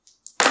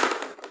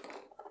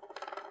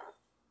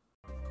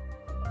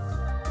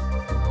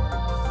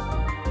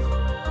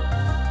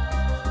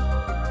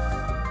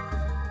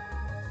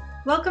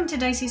Welcome to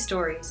Dicey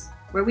Stories,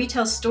 where we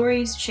tell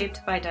stories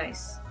shaped by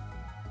dice.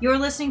 You're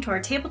listening to our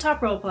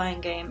tabletop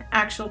role-playing game,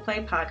 Actual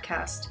Play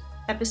Podcast,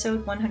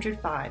 episode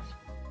 105.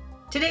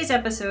 Today's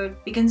episode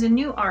begins a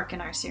new arc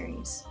in our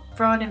series,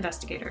 Fraud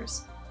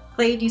Investigators,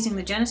 played using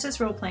the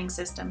Genesis role-playing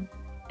system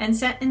and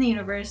set in the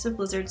universe of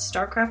Blizzard's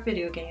StarCraft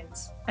video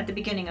games at the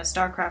beginning of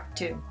StarCraft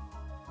II.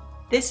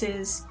 This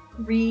is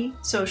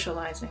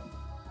Re-Socializing.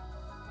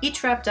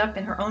 Each wrapped up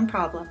in her own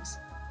problems,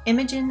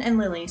 Imogen and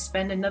Lily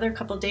spend another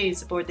couple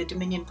days aboard the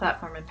Dominion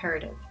platform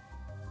Imperative.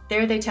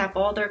 There they tap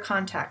all their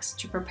contacts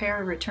to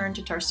prepare a return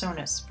to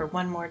Tarsonis for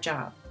one more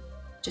job,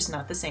 just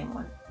not the same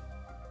one.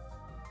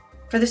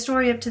 For the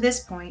story up to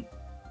this point,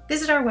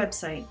 visit our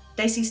website,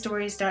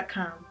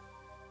 diceystories.com,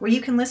 where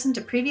you can listen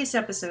to previous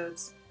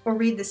episodes or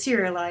read the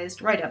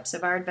serialized write-ups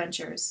of our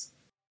adventures.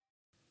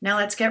 Now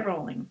let's get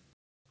rolling.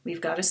 We've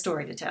got a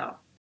story to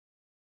tell.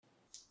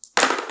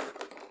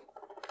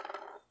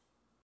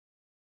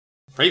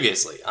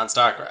 Previously on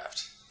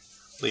StarCraft,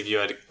 I believe you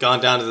had gone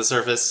down to the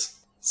surface,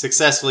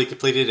 successfully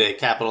completed a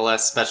capital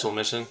S special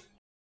mission.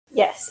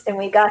 Yes, and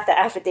we got the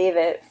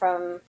affidavit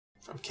from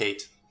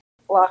Kate.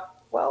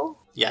 Lockwell.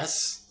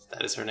 Yes,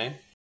 that is her name.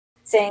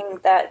 Saying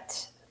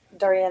that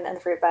Durian and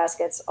the Fruit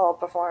Baskets all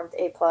performed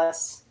A+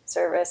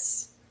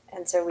 service,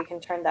 and so we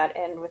can turn that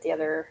in with the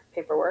other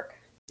paperwork.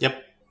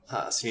 Yep,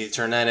 so you need to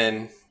turn that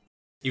in.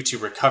 You two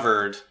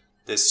recovered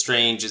this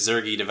strange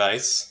Zergy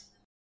device.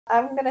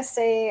 I'm going to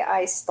say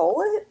I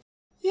stole it.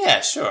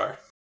 Yeah, sure.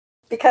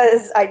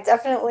 Because I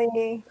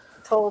definitely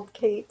told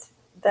Kate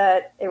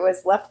that it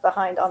was left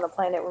behind on the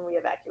planet when we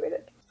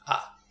evacuated.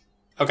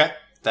 Okay,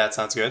 that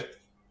sounds good.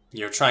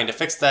 You're trying to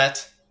fix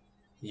that.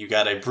 You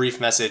got a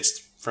brief message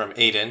from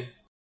Aiden.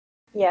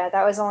 Yeah,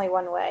 that was only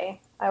one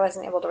way. I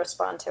wasn't able to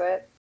respond to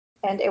it.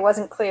 And it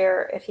wasn't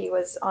clear if he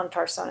was on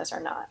Tarsonis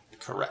or not.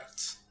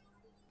 Correct.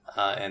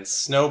 And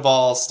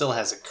Snowball still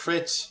has a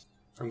crit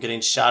from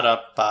getting shot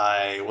up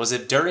by, was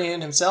it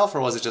Durian himself, or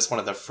was it just one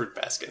of the Fruit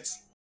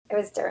Baskets? It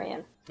was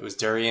Durian. It was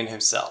Durian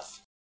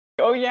himself.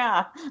 Oh,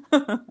 yeah.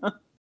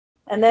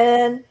 And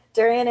then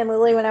Durian and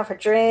Lily went out for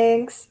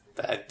drinks.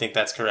 I think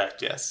that's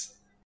correct, yes.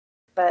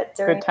 But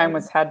Durian, Good time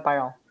was had by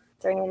all.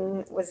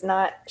 Durian was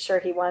not sure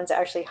he wanted to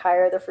actually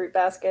hire the Fruit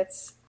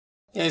Baskets.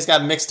 Yeah, he's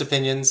got mixed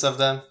opinions of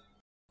them.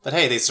 But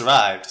hey, they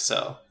survived,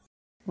 so.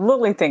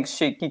 Lily thinks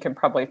he can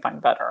probably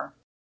find better.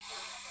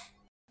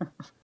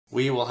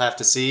 We will have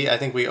to see. I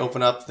think we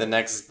open up the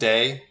next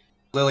day.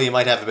 Lily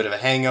might have a bit of a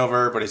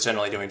hangover, but he's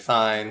generally doing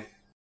fine.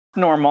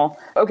 Normal.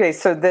 Okay,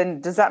 so then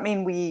does that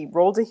mean we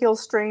rolled a heal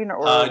strain?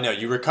 Or No,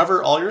 you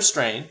recover all your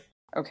strain.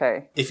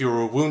 Okay. If you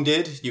were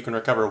wounded, you can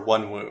recover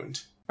one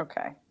wound.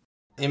 Okay.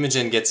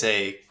 Imogen gets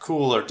a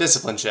cool or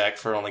discipline check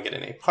for only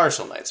getting a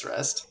partial night's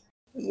rest.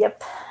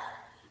 Yep.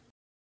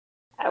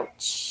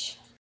 Ouch.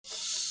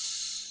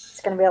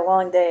 It's going to be a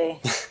long day.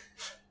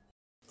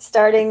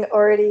 Starting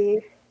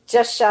already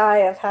just shy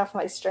of half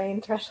my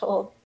strain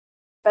threshold.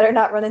 Better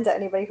not run into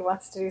anybody who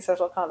wants to do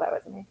social combat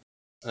with me.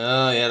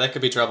 Oh, yeah, that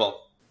could be trouble.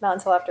 Not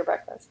until after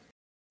breakfast.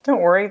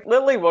 Don't worry,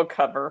 Lily will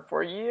cover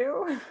for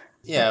you.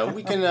 Yeah,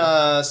 we can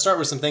start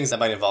with some things that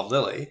might involve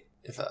Lily,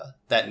 if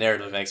that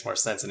narrative makes more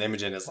sense and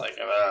Imogen is like,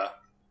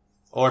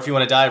 Or if you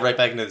want to dive right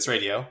back into this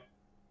radio,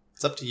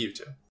 it's up to you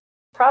two.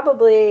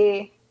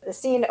 Probably the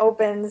scene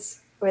opens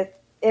with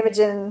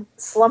Imogen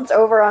slumped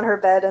over on her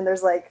bed, and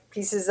there's like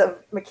pieces of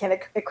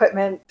mechanic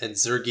equipment And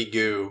Zergy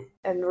goo.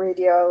 and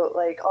radio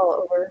like all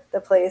over the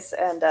place,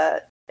 and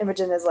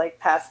Imogen is like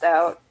passed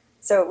out.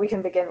 So we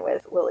can begin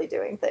with Lily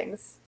doing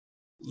things.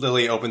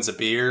 Lily opens a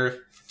beer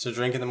to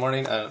drink in the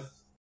morning. I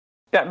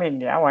mean,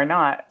 yeah, why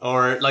not?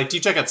 Or, like, do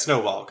you check out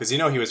Snowball? Because you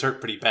know he was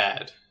hurt pretty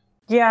bad.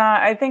 Yeah,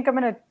 I think I'm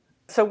going to...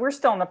 So we're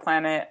still on the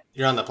planet.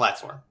 You're on the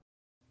platform.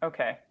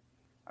 Okay.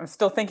 I'm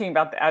still thinking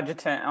about the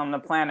adjutant on the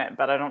planet,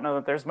 but I don't know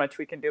that there's much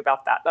we can do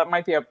about that. That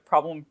might be a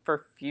problem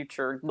for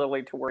future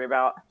Lily to worry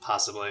about.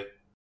 Possibly.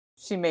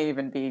 She may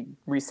even be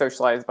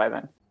re-socialized by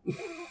then.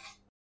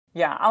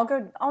 Yeah,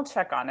 I'll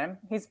check on him.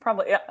 He's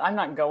probably... I'm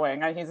not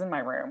going. He's in my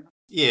room.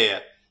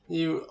 Yeah.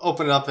 You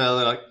open up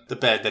the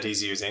bed that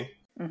he's using.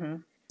 Mm-hmm.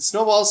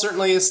 Snowball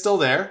certainly is still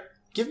there.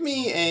 Give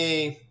me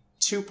a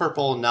 2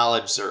 purple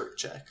knowledge Zerg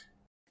check.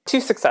 2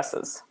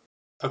 successes.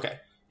 Okay.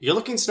 You're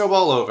looking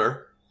Snowball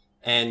over,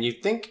 and you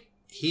think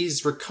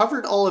he's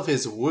recovered all of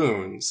his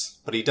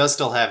wounds, but he does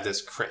still have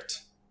this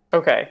crit.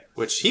 Okay.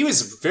 Which he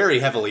was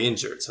very heavily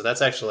injured, so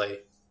that's actually...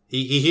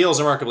 He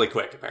heals remarkably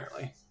quick,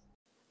 apparently.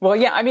 Well,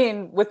 yeah, I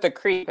mean, with the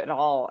creep and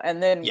all.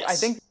 And then Yes. I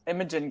think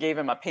Imogen gave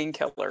him a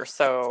painkiller,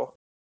 so...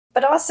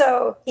 But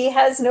also, he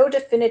has no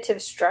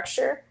definitive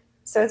structure,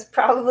 so it's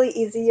probably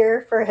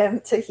easier for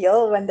him to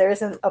heal when there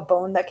isn't a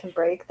bone that can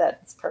break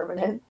that's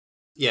permanent.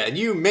 Yeah, and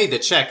you made the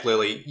check,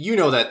 Lily. You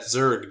know that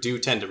Zerg do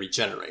tend to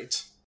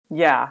regenerate.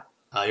 Yeah.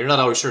 You're not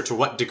always sure to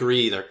what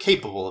degree they're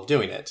capable of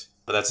doing it.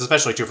 But that's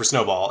especially true for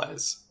Snowball,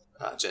 as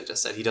Jen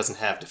just said. He doesn't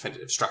have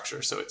definitive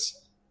structure, so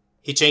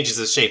he changes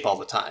his shape all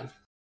the time.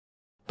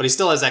 But he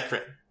still has that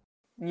crit.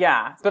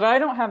 Yeah, but I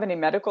don't have any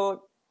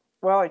medical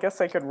Well, I guess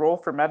I could roll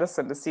for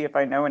medicine to see if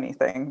I know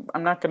anything.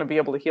 I'm not going to be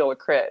able to heal a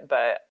crit,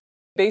 but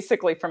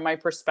basically, from my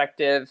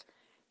perspective,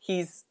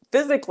 he's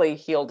physically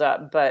healed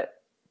up, but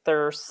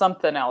there's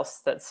something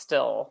else that's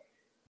still...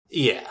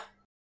 Yeah.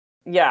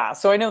 Yeah,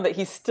 so I know that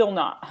he's still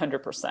not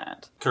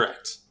 100%.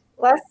 Correct.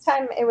 Last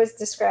time it was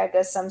described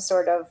as some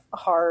sort of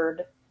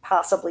hard,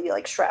 possibly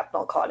like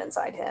shrapnel caught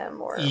inside him,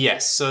 or...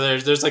 Yes, so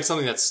there's like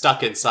something that's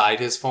stuck inside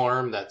his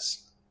form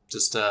that's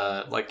just,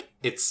 like,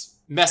 it's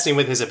messing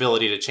with his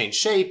ability to change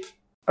shape.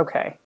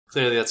 Okay.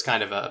 Clearly that's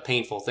kind of a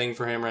painful thing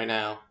for him right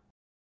now.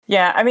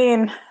 Yeah, I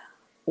mean,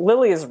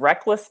 Lily is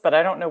reckless, but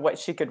I don't know what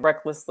she could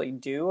recklessly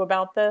do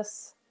about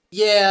this.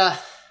 Yeah,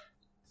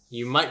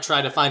 you might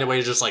try to find a way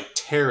to just, like,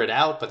 tear it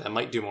out, but that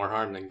might do more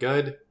harm than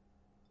good.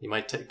 You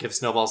might give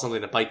Snowball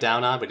something to bite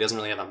down on, but he doesn't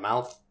really have a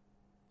mouth.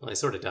 Well, he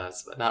sort of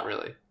does, but not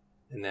really.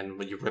 And then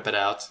when you rip it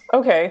out...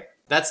 Okay.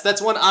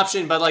 That's one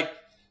option, but, like,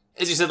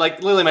 as you said,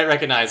 like, Lily might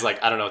recognize,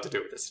 like, I don't know what to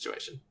do with this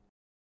situation.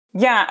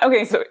 Yeah,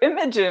 okay, so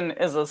Imogen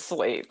is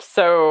asleep,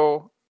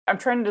 so I'm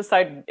trying to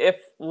decide if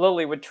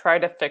Lily would try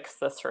to fix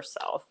this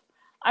herself.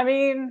 I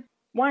mean,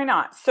 why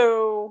not?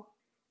 So,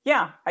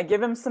 yeah, I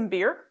give him some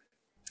beer.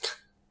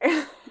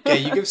 Okay,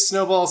 you give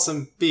Snowball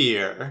some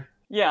beer.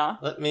 Yeah.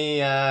 Let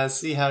me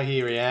see how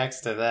he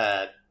reacts to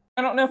that.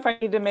 I don't know if I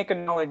need to make a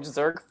knowledge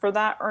Zerg for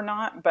that or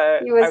not,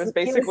 but He was- I was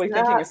basically he was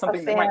thinking not of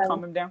something a that might fan.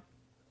 calm him down.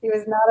 He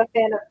was not a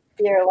fan of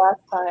beer last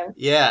time.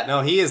 Yeah,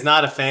 no, he is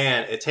not a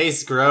fan. It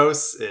tastes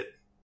gross.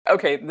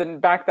 Okay, then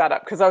back that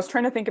up, because I was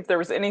trying to think if there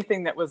was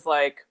anything that was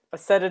like a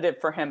sedative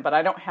for him, but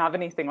I don't have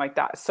anything like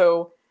that.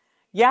 So,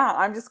 yeah,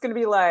 I'm just going to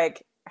be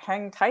like,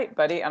 hang tight,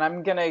 buddy,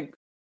 and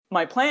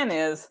my plan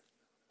is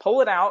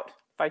pull it out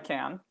if I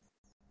can.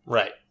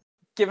 Right.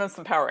 Give him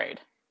some Powerade.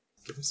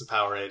 Give him some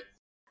Powerade.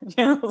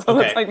 Yeah, so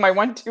Okay. that's like my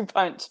 1-2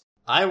 punch.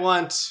 I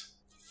want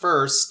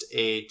first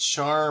a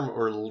charm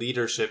or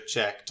leadership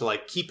check to,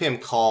 like, keep him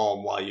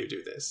calm while you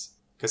do this.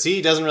 Because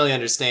he doesn't really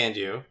understand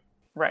you.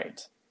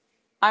 Right.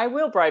 I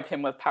will bribe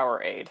him with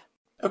Powerade.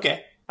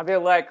 Okay. I'll be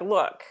like,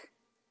 look,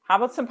 how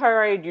about some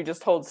Powerade, you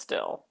just hold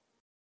still.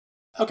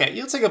 Okay,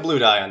 you'll take a blue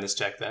die on this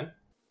check then.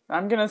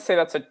 I'm going to say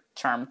that's a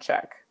charm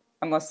check,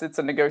 unless it's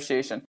a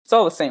negotiation. It's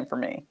all the same for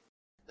me.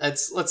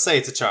 Let's say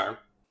it's a charm.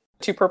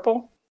 2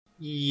 purple?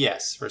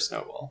 Yes, for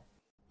Snowball.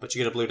 But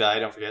you get a blue die,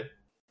 don't forget.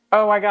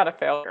 Oh, I got a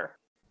failure.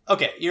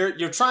 Okay,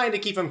 you're trying to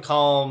keep him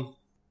calm,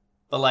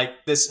 but, like,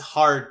 this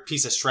hard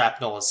piece of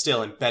shrapnel is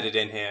still embedded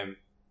in him.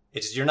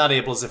 It's just, you're not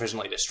able to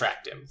sufficiently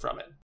distract him from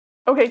it.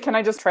 Okay, can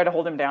I just try to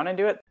hold him down and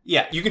do it?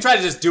 Yeah, you can try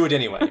to just do it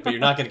anyway, but you're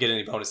not going to get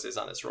any bonuses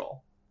on this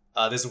roll.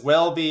 This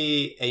will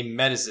be a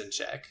medicine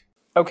check.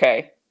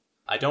 Okay.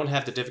 I don't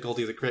have the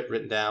difficulty of the crit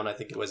written down. I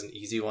think it was an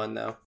easy one,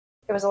 though.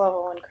 It was a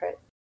level 1 crit.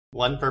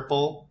 1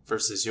 purple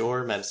versus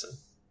your medicine.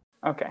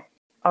 Okay.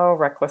 Oh,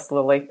 reckless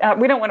Lily.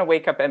 We don't want to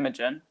wake up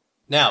Imogen.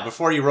 Now,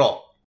 before you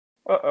roll,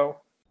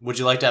 Uh-oh. would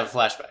you like to have a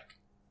flashback?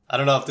 I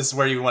don't know if this is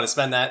where you want to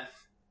spend that.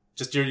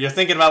 Just you're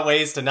thinking about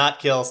ways to not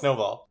kill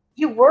Snowball.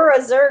 You were a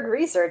Zerg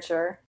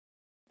researcher.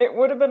 It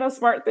would have been a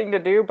smart thing to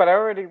do, but I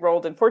already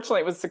rolled.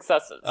 Unfortunately, it was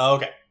successes. Oh,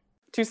 okay.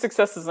 2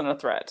 successes and a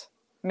threat.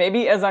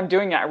 Maybe as I'm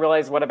doing it, I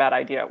realize what a bad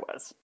idea it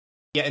was.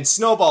 Yeah, and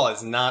Snowball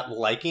is not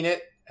liking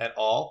it at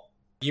all.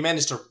 You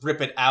managed to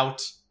rip it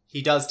out.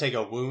 He does take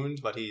a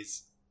wound, but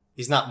he's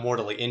not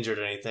mortally injured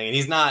or anything. And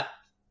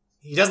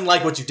he doesn't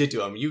like what you did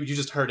to him. You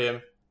just hurt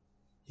him.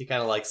 He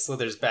kind of, like,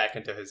 slithers back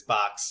into his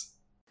box.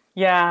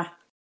 Yeah.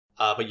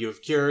 But you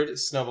have cured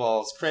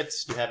Snowball's crit.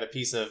 You have a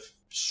piece of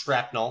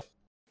shrapnel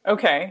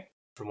Okay.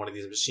 from one of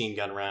these machine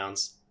gun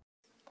rounds.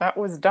 That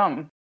was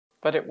dumb,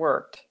 but it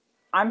worked.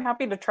 I'm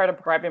happy to try to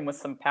bribe him with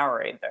some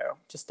Powerade, though,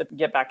 just to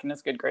get back in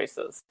his good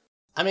graces.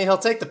 I mean, he'll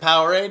take the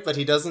Powerade, but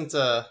he doesn't,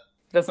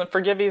 Doesn't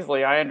forgive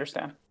easily, I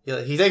understand.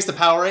 he takes the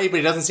Powerade, but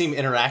he doesn't seem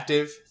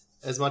interactive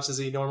as much as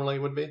he normally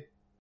would be.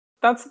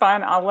 That's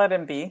fine, I'll let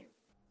him be.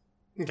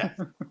 Okay.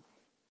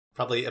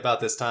 Probably about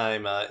this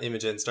time,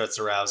 Imogen starts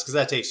to rouse, because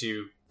that takes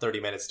you 30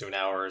 minutes to an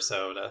hour or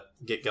so to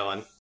get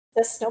going.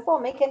 Does Snowball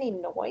make any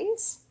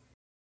noise?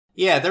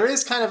 Yeah, there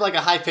is kind of like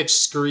a high-pitched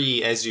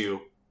scree as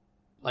you,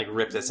 like,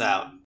 rip this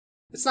out.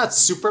 It's not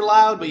super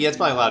loud, but yeah, it's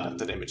probably loud enough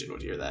that Imogen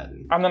would hear that.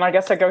 And then I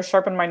guess I go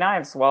sharpen my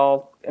knives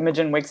while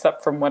Imogen wakes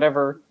up from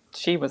whatever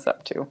she was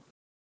up to.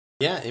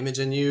 Yeah,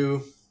 Imogen,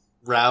 you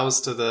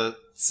rouse to the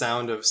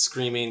sound of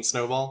screaming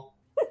Snowball.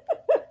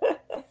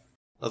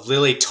 Of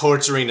Lily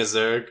torturing a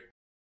Zerg.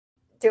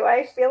 Do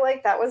I feel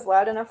like that was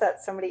loud enough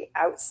that somebody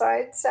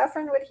outside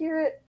Saffron would hear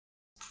it?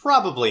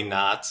 Probably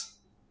not.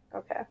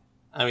 Okay.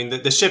 I mean,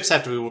 the ships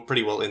have to be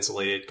pretty well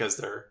insulated because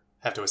they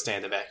have to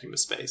withstand the vacuum of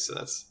space,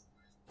 so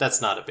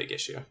that's not a big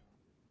issue.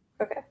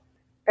 Okay.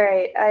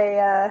 Alright,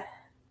 I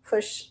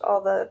push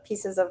all the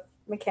pieces of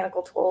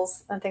mechanical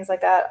tools and things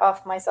like that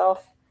off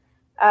myself.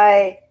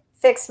 I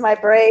fix my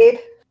braid.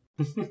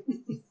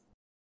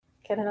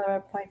 Get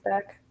another point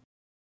back.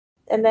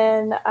 And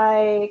then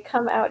I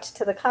come out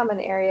to the common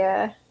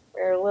area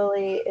where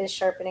Lily is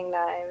sharpening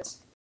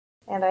knives.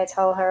 And I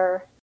tell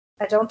her,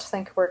 I don't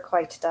think we're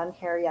quite done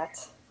here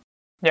yet.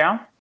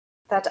 Yeah?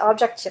 That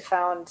object you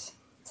found,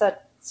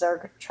 It's a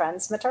Zerg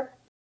transmitter.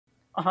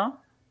 Uh-huh.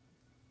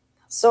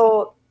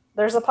 So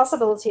there's a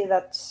possibility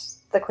that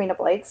the Queen of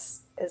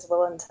Blades is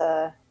willing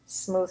to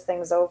smooth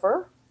things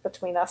over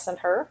between us and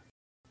her,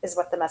 is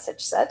what the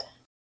message said.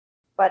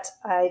 But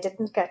I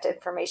didn't get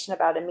information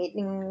about a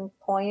meeting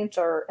point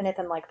or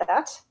anything like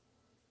that.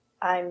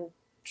 I'm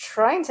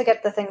trying to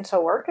get the thing to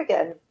work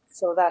again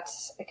so that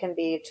it can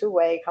be a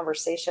two-way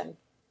conversation.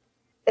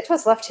 It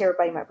was left here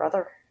by my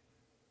brother.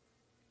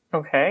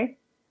 Okay.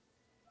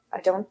 I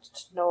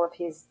don't know if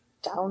he's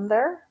down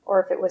there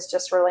or if it was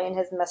just relaying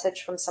his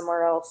message from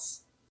somewhere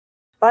else.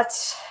 But,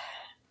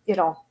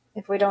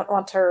 if we don't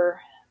want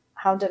her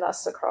hounding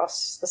us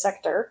across the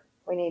sector,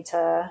 we need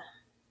to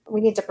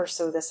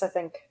pursue this, I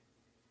think.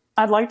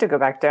 I'd like to go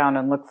back down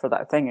and look for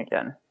that thing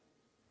again.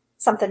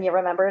 Something you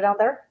remember down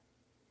there?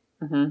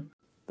 Mm-hmm.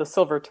 The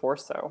silver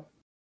torso.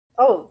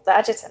 Oh, the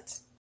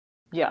adjutant.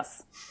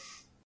 Yes.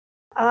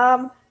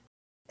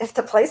 If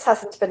the place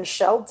hasn't been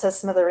shelled to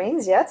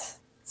smithereens yet,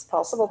 it's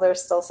possible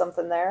there's still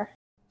something there.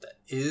 That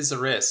is a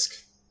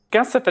risk.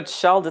 Guess if it's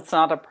shelled, it's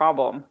not a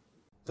problem.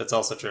 That's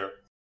also true.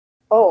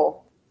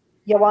 Oh,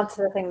 you want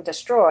the thing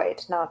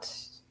destroyed, not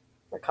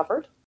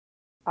recovered?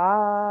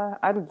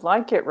 I'd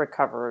like it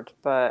recovered,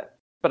 but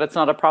it's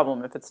not a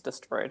problem if it's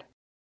destroyed.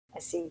 I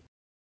see.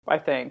 I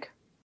think.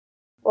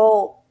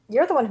 Well,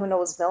 you're the one who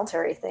knows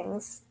military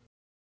things.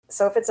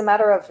 So if it's a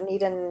matter of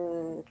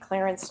needing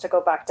clearance to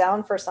go back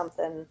down for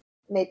something,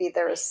 maybe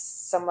there's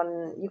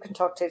someone you can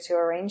talk to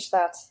arrange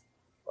that.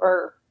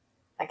 Or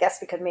I guess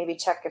we could maybe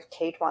check if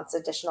Kate wants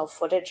additional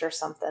footage or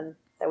something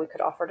that we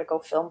could offer to go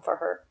film for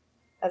her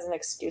as an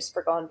excuse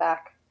for going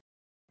back.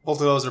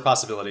 Both of those are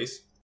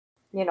possibilities.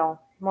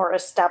 More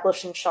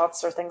establishing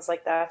shots or things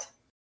like that.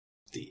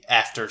 The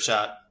after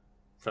shot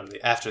from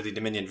after the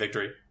Dominion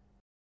victory.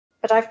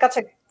 But I've got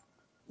to...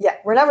 Yeah,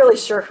 we're not really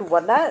sure who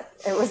won that.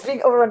 It was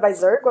being overrun by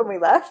Zerg when we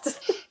left.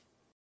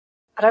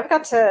 But I've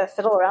got to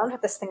fiddle around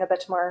with this thing a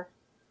bit more.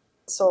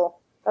 So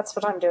that's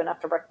what I'm doing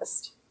after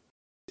breakfast.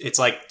 It's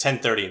like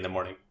 10:30 in the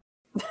morning.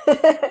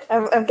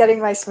 I'm getting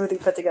my smoothie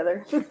put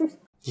together.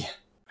 Yeah.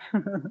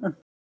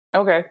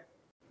 Okay.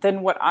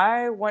 Then what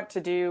I want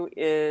to do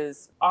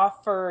is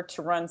offer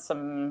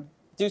to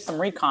do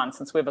some recon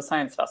since we have a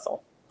science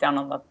vessel down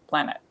on the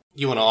planet.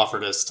 You want to offer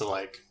this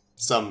to,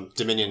 some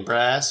Dominion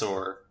brass,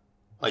 or...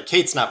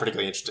 Kate's not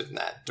particularly interested in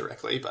that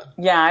directly, but...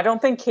 Yeah, I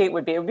don't think Kate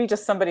would be. It would be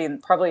just somebody,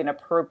 probably an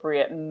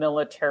appropriate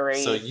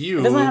military... So you...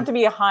 It doesn't have to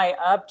be a high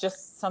up,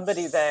 just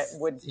somebody that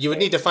would... You would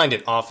need to find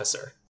an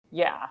officer.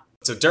 Yeah.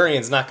 So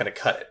Durian's not going to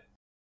cut it.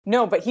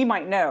 No, but he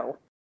might know.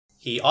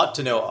 He ought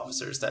to know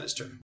officers, that is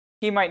true.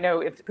 He might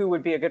know who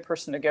would be a good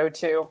person to go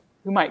to,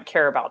 who might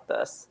care about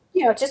this.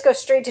 Just go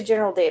straight to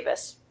General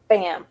Davis.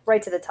 Bam,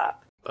 right to the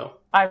top. Oh.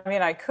 I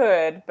mean, I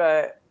could,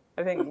 but...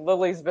 I think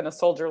Lily's been a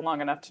soldier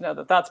long enough to know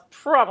that that's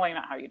probably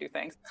not how you do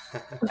things.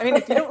 I mean,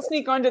 if you don't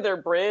sneak onto their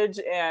bridge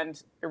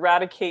and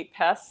eradicate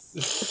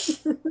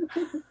pests,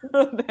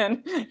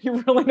 then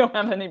you really don't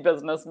have any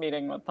business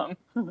meeting with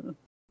them.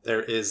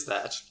 There is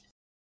that.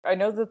 I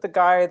know that the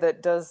guy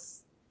that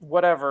does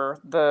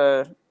whatever,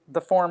 the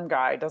form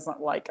guy,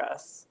 doesn't like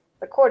us.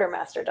 The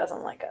quartermaster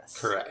doesn't like us.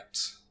 Correct.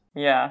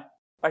 Yeah,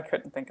 I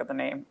couldn't think of the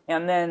name.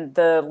 And then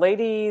the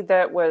lady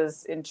that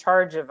was in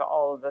charge of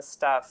all of this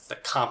stuff. The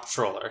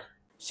comptroller.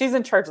 She's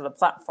in charge of the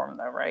platform,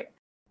 though, right?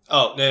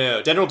 Oh,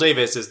 no. General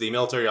Davis is the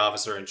military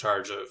officer in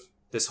charge of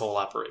this whole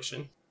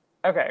operation.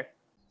 Okay.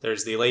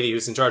 There's the lady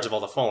who's in charge of all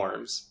the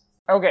forms.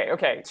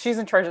 Okay. She's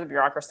in charge of the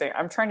bureaucracy.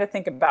 I'm trying to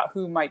think about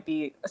who might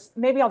be...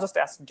 Maybe I'll just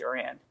ask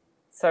Durian.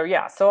 So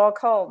I'll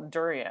call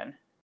Durian.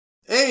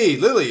 Hey,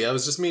 Lily, I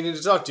was just meaning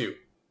to talk to you.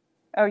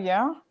 Oh,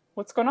 yeah?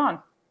 What's going on?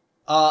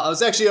 I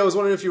was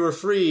wondering if you were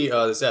free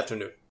this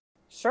afternoon.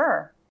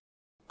 Sure.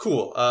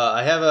 Cool.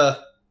 I have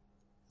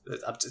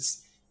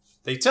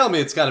they tell me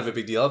it's kind of a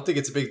big deal. I don't think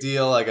it's a big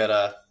deal. I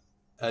gotta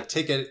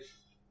take it.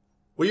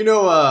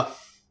 Well,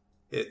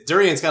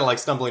 Durian's kind of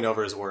stumbling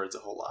over his words a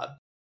whole lot.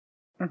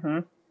 Mm-hmm.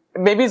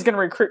 Maybe he's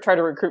gonna try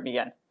to recruit me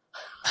again.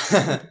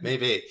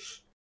 Maybe.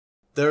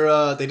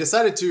 They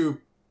decided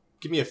to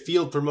give me a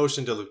field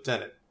promotion to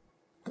lieutenant.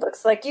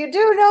 Looks like you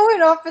do know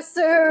it,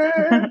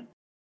 officer.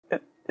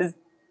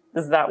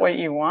 Is that what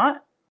you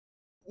want?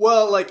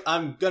 Well,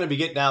 I'm gonna be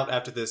getting out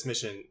after this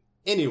mission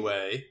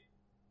anyway.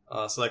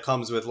 So that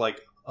comes with,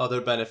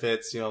 other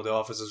benefits, the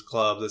officers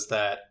club, this,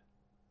 that.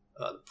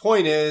 The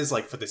point is,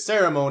 for the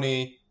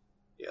ceremony,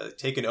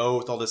 take an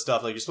oath, all this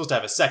stuff, you're supposed to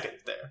have a second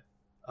there.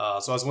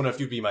 So I was wondering if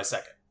you'd be my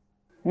second.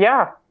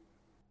 Yeah.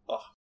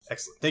 Oh,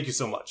 excellent. Thank you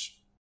so much.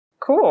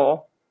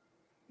 Cool.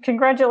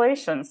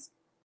 Congratulations.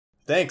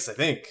 Thanks, I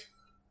think.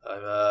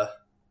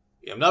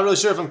 I'm not really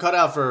sure if I'm cut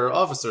out for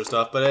officer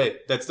stuff, but hey,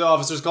 that's the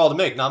officer's call to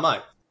make, not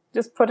mine.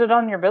 Just put it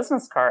on your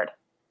business card.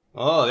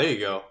 Oh, there you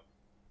go.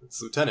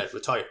 It's lieutenant,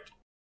 retired.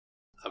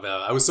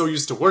 I was so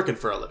used to working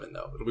for a living,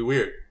 though. It'll be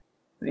weird.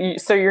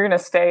 So you're going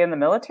to stay in the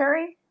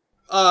military?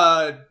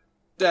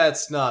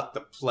 That's not the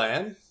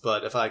plan,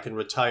 but if I can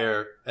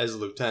retire as a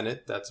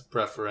lieutenant, that's a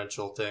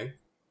preferential thing.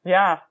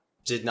 Yeah.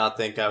 Did not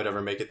think I would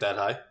ever make it that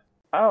high.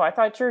 Oh, I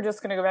thought you were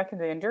just going to go back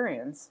into the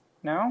Endurians.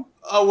 No?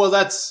 Oh, well,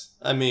 that's,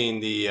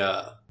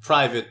 the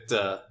private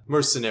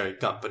mercenary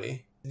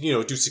company.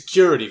 Do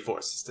security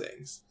forces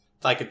things.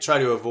 If I could try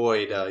to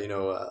avoid,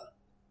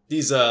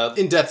 these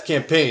in-depth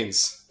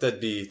campaigns, that'd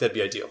be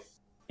ideal.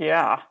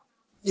 Yeah.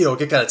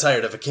 Get kind of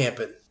tired of a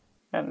camping.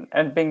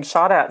 And being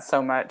shot at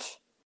so much.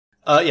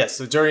 Yes,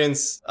 so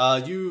Durians,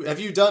 have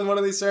you done one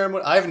of these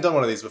ceremonies? I haven't done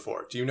one of these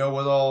before. Do you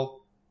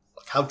know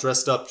how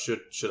dressed up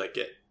should I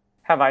get?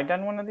 Have I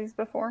done one of these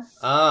before?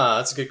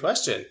 That's a good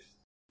question.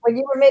 When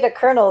you were made a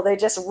colonel, they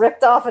just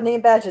ripped off a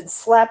name badge and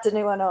slapped a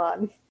new one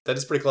on. That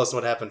is pretty close to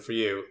what happened for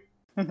you.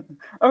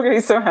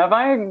 Okay, so have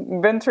I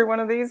been through one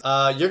of these?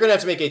 You're gonna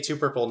have to make a 2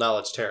 purple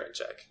knowledge Terran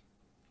check.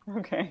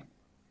 Okay.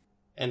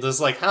 And there's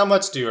how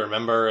much do you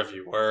remember if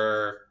you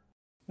were?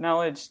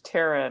 Knowledge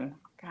Terran.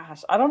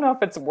 Gosh, I don't know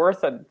if it's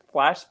worth a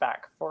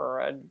flashback for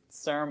a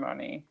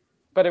ceremony,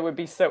 but it would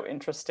be so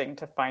interesting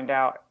to find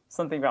out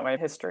something about my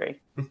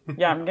history.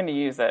 Yeah, I'm going to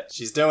use it.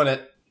 She's doing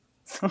it.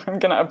 So I'm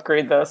going to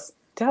upgrade this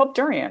to help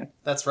Durian.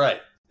 That's right.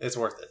 It's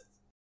worth it.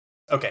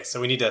 Okay, so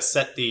we need to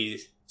set the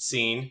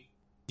scene.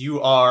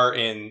 You are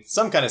in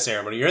some kind of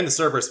ceremony. You're in the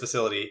Cerberus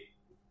facility.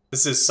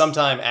 This is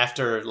sometime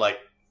after,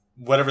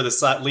 whatever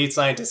the lead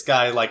scientist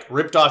guy,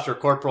 ripped off your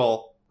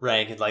corporal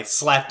rank and,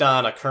 slapped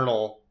on a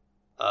colonel.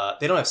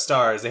 They don't have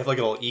stars. They have, a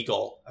little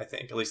eagle, I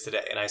think, at least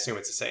today. And I assume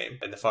it's the same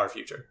in the far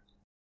future.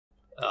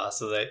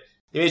 So they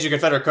made you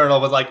Confederate colonel,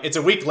 but, it's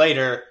a week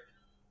later.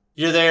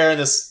 You're there in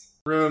this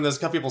room. There's a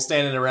couple people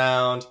standing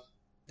around.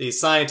 The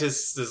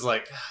scientist is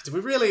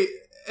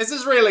is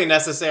this really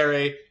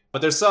necessary?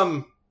 But there's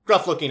some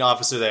gruff-looking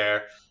officer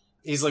there.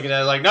 He's looking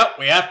at it nope,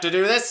 we have to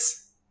do this.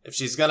 If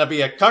she's gonna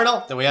be a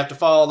colonel, then we have to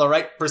follow the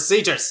right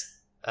procedures.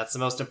 That's the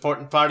most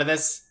important part of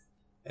this.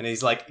 And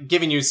he's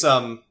giving you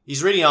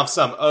he's reading off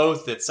some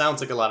oath that sounds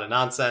like a lot of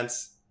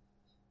nonsense.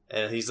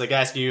 And he's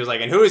asking you,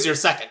 and who is your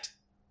second?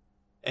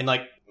 And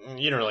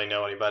you don't really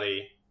know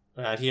anybody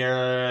out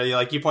here.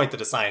 You point to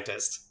the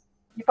scientist.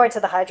 You point to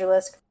the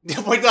Hydralisk.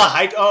 You point to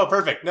the oh,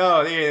 perfect.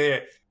 No, yeah.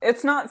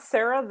 It's not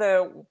Sarah,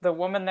 the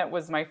woman that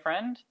was my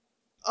friend?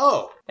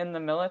 Oh. In the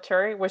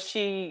military? Was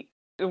she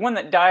the one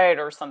that died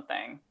or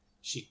something?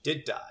 She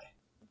did die.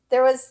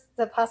 There was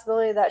the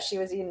possibility that she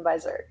was eaten by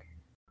Zerg.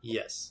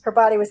 Yes. Her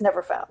body was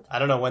never found. I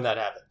don't know when that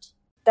happened.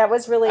 That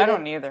was related. I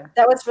don't either.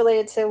 That was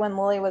related to when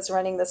Lily was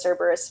running the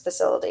Cerberus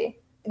facility.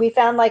 We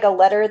found a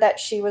letter that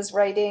she was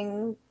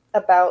writing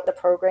about the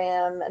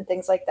program and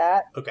things like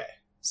that. Okay.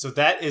 So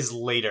that is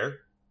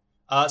later.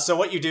 So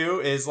what you do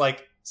is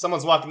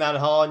someone's walking down the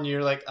hall and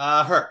you're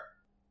her.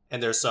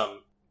 And there's some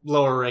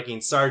lower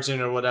ranking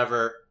sergeant or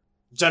whatever.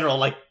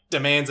 General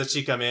demands that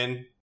she come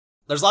in.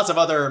 There's lots of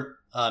other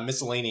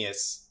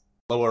miscellaneous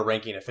lower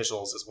ranking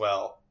officials as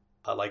well.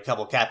 A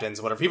couple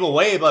captains, whatever. People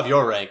way above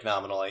your rank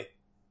nominally.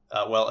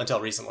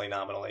 Until recently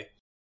nominally.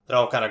 They're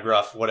all kind of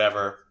gruff,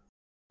 whatever.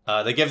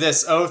 They give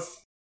this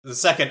oath. The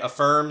second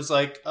affirms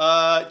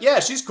yeah,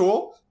 she's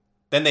cool.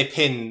 Then they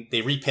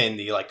repin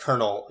the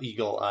Colonel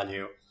Eagle on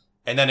you.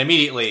 And then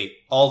immediately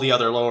all the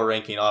other lower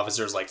ranking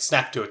officers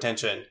snap to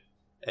attention.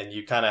 And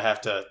you kind of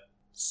have to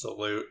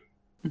salute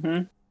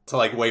to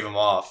wave them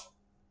off.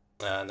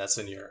 And that's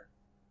when your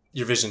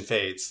vision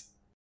fades.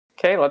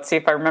 Okay, let's see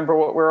if I remember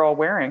what we're all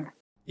wearing.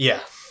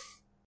 Yeah.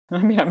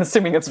 I'm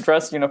assuming it's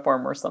dress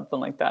uniform or something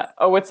like that.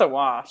 Oh, it's a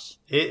wash.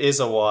 It is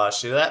a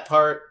wash. That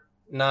part,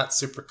 not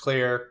super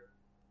clear.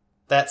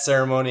 That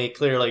ceremony,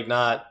 clearly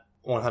not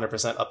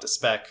 100% up to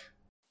spec.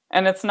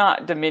 And it's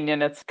not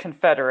Dominion, it's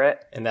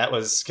Confederate. And that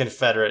was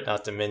Confederate,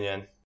 not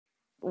Dominion.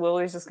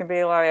 Lily's just going to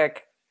be I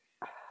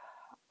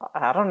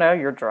don't know,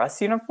 your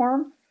dress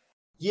uniform?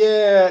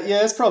 Yeah,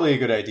 it's probably a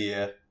good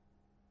idea.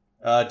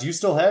 Do you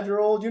still have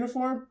your old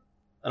uniform?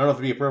 I don't know if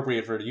it'd be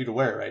appropriate for you to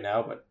wear it right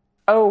now, but...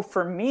 Oh,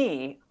 for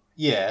me?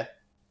 Yeah.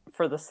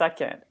 For the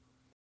second.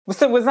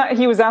 So was that,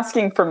 he was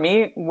asking for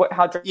me?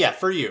 Yeah,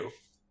 for you.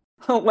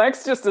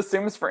 Lex just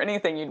assumes for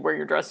anything you'd wear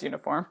your dress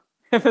uniform.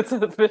 If it's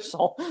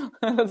official.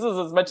 This is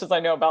as much as I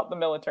know about the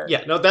military.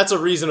 Yeah, no, that's a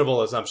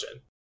reasonable assumption.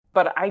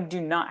 But I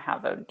do not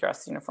have a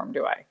dress uniform,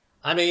 do I?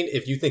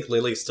 If you think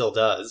Lily still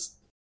does.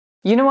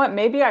 You know what?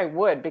 Maybe I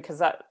would, because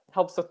that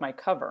helps with my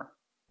cover.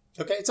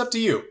 Okay, it's up to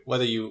you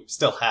whether you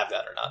still have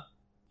that or not.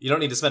 You don't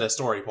need to spend a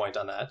story point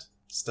on that.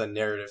 Just a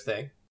narrative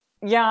thing.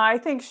 Yeah, I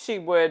think she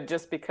would,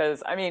 just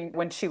because,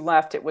 when she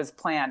left, it was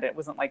planned. It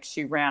wasn't like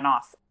she ran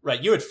off.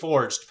 Right, you had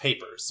forged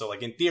papers, so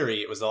in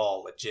theory, it was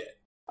all legit.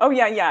 Oh,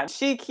 yeah.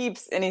 She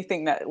keeps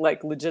anything that,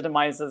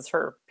 legitimizes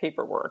her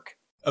paperwork.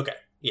 Okay,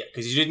 yeah,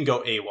 because you didn't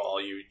go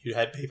AWOL. You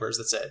had papers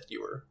that said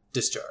you were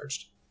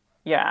discharged.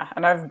 Yeah,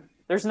 and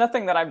there's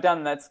nothing that I've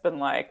done that's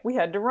been we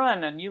had to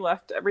run, and you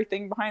left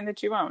everything behind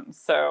that you own,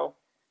 so...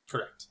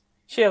 Correct.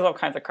 She has all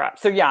kinds of crap,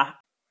 so yeah.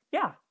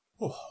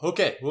 Oh,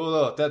 okay,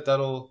 well,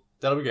 that'll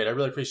be great. I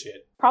really appreciate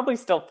it. Probably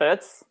still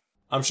fits.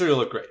 I'm sure you'll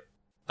look great.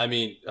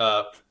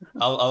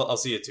 I'll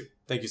see you too.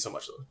 Thank you so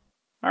much, Lily.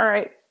 All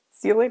right,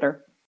 see you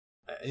later.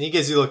 And he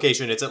gives you the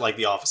location. It's at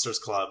the officers'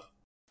 club.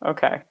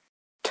 Okay.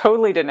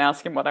 totally didn't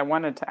ask him what I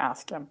wanted to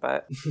ask him,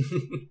 but...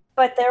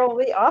 But there will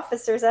be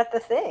officers at the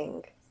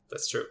thing.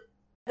 That's true.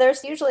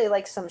 There's usually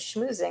like some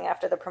schmoozing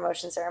after the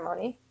promotion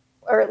ceremony.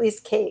 Or at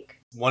least cake.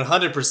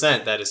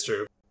 100% that is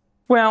true.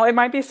 Well, it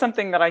might be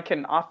something that I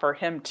can offer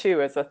him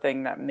too as a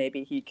thing that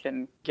maybe he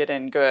can get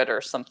in good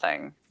or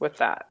something with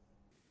that.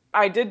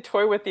 I did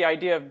toy with the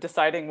idea of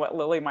deciding what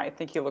Lily might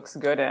think he looks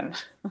good in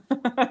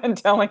and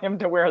telling him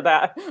to wear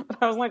that. But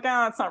I was like,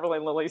 it's not really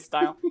Lily's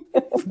style.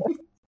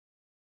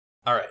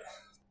 All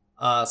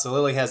right. So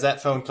Lily has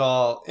that phone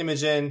call.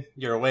 Imogen,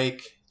 you're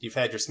awake. You've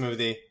had your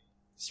smoothie.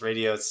 This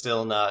radio is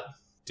still not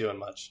doing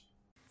much.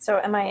 So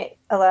am I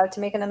allowed to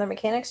make another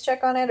mechanics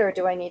check on it, or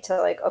do I need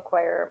to, like,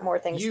 acquire more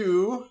things?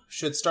 You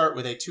should start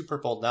with a 2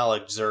 purple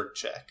knowledge Zerg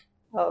check.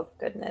 Oh,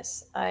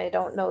 goodness. I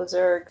don't know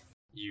Zerg.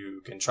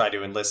 You can try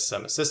to enlist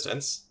some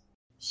assistance.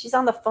 She's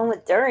on the phone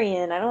with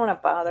Durian. I don't want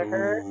to bother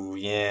her. Ooh,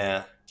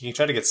 yeah. Can you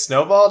try to get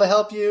Snowball to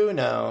help you?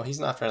 No,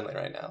 he's not friendly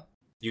right now.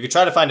 You could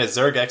try to find a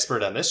Zerg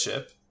expert on this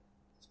ship.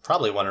 There's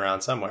probably one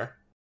around somewhere.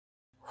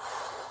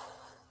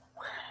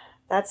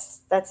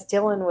 That's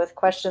dealing with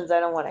questions I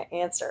don't want to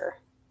answer.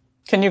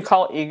 Can you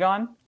call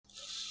Egon?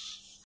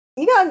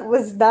 Egon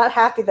was not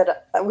happy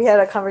that we had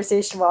a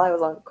conversation while I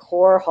was on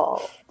Core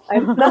Hall.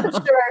 I'm not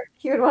sure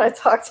he would want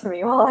to talk to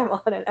me while I'm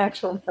on an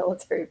actual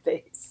military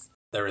base.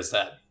 There is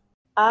that.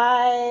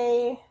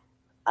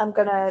 I'm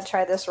going to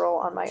try this roll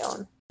on my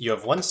own. You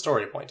have 1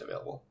 story point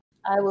available.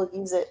 I will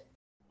use it.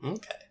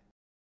 Okay.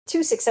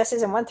 2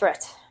 successes and 1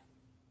 threat.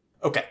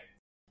 Okay.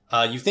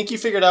 You think you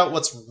figured out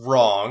what's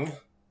wrong.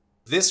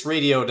 This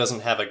radio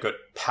doesn't have a good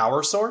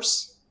power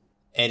source,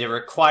 and it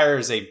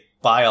requires a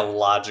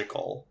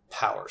biological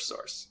power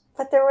source.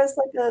 But there was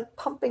like a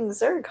pumping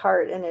Zerg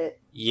heart in it.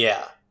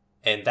 Yeah,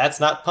 and that's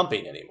not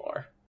pumping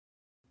anymore.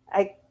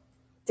 I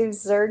do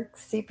Zerg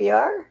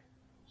CPR?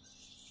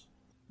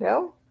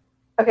 No?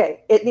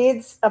 Okay, it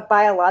needs a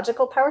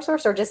biological power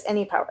source or just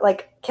any power?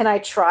 Like, can I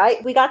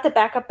try? We got the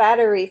backup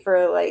battery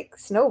for, like,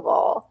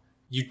 Snowball.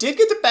 You did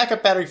get the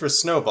backup battery for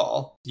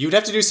Snowball. You'd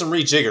have to do some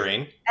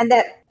rejiggering. And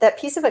that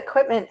piece of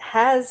equipment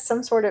has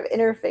some sort of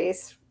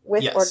interface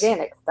with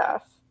organic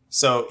stuff.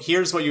 So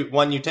here's what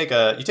you take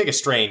a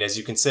strain as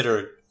you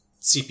consider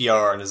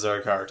CPR on a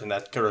Zerg heart, and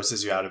that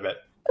corroses you out a bit.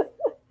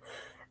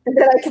 And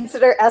then I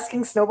consider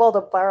asking Snowball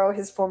to borrow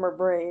his former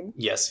brain.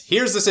 Yes,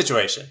 here's the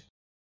situation.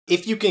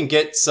 If you can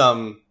get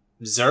some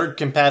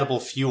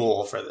Zerg-compatible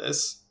fuel for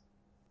this,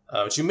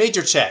 which you made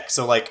your check,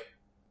 so like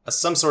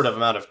some sort of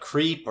amount of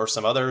creep or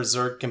some other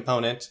Zerg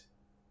component,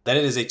 then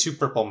it is a 2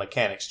 purple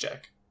mechanics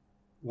check.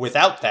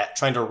 Without that,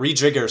 trying to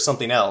rejigger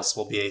something else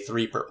will be a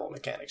 3 purple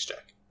mechanics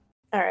check.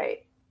 All right.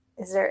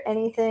 Is there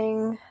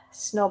anything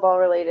Snowball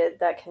related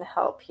that can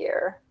help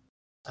here?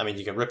 I mean,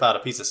 you can rip out a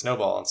piece of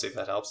Snowball and see if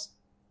that helps.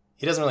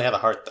 He doesn't really have a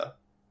heart, though.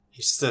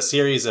 He's just a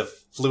series of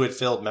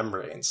fluid-filled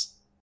membranes.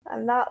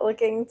 I'm not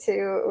looking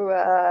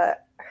to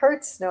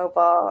hurt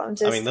Snowball.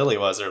 I mean, Lily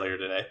was earlier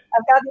today.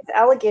 I've got these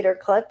alligator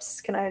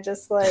clips. Can I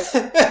just, like,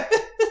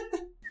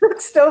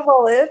 hook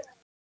Snowball in?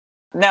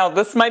 Now,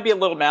 this might be a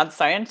little mad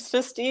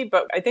scientist-y,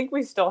 but I think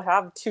we still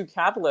have 2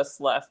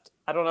 catalysts left.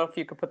 I don't know if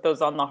you could put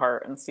those on the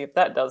heart and see if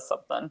that does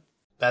something.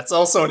 That's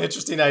also an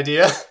interesting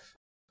idea.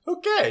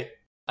 Okay.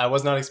 I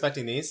was not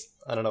expecting these.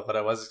 I don't know what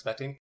I was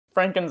expecting.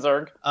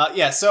 Frankenzerg.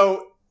 Yeah,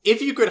 so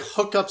if you could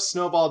hook up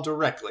Snowball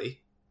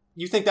directly,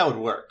 you think that would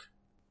work.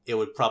 It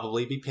would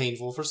probably be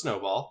painful for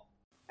Snowball.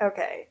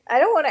 Okay. I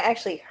don't want to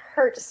actually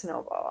hurt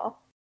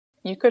Snowball.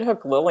 You could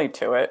hook Lily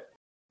to it.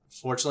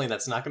 Fortunately,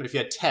 that's not going to... If you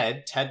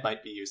had Ted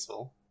might be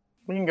useful.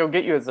 We can go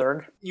get you a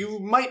Zerg. You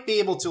might be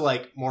able to,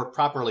 like, more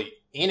properly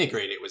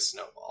integrate it with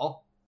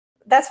Snowball.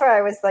 That's where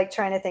I was, like,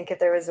 trying to think if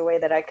there was a way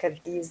that I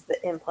could use the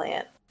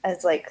implant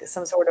as, like,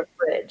 some sort of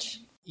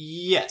bridge.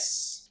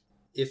 Yes.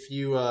 If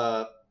you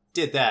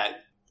did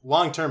that,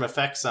 long-term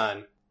effects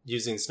on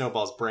using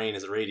Snowball's brain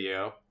as a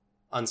radio,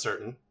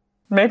 uncertain.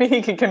 Maybe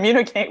he can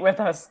communicate with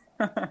us.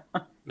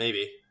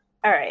 Maybe.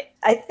 All right.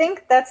 I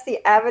think that's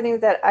the avenue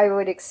that I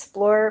would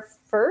explore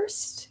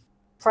first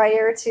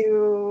prior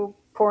to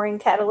pouring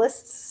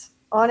catalysts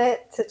on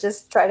it to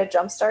just try to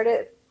jumpstart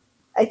it.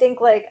 I think,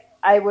 like,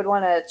 I would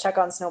want to check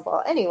on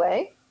Snowball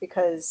anyway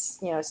because,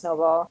 you know,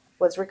 Snowball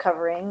was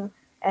recovering,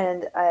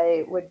 and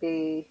I would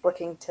be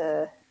looking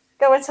to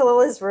go into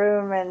Lily's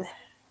room and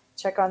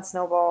check on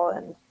Snowball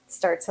and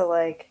start to,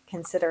 like,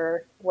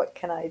 consider what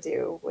can I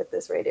do with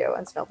this radio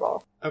and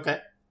Snowball. Okay.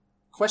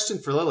 Question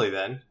for Lily,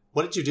 then.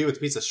 What did you do with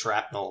the piece of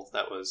shrapnel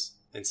that was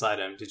inside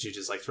him? Did you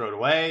just, like, throw it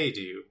away?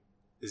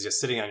 Is it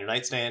just sitting on your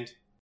nightstand?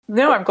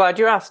 No, I'm glad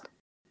you asked.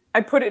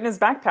 I put it in his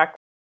backpack.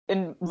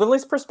 In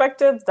Lily's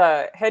perspective,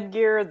 the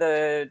headgear,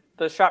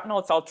 the shrapnel,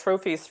 it's all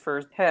trophies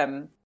for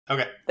him.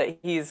 Okay. That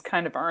he's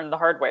kind of earned the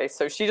hard way.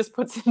 So she just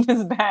puts it in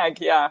his bag,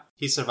 yeah.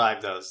 He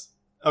survived those.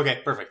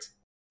 Okay, perfect.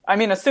 I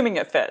mean, assuming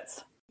it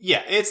fits.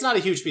 Yeah, it's not a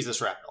huge piece of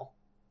shrapnel.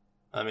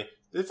 I mean,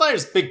 it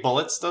fires big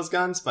bullets, those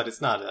guns, but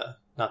it's not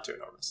too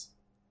enormous.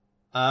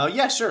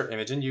 Yeah, sure,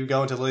 Imogen. You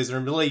go into Lily's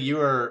room. Lily, you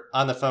were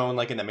on the phone,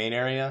 like, in the main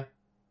area,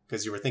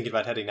 because you were thinking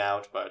about heading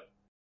out, but...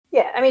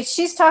 Yeah, I mean,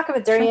 she's talking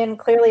with Durian.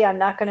 Clearly, I'm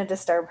not going to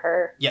disturb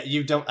her. Yeah,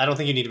 I don't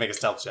think you need to make a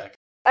stealth check.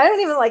 I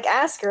don't even,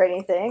 ask her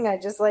anything. I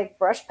just,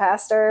 brush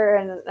past her,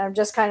 and I'm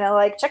just kind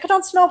of check it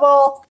on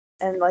Snowball,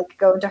 and,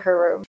 go into her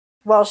room.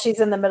 While she's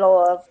in the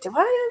middle of, do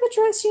I have a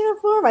dress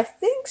uniform? I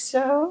think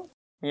so.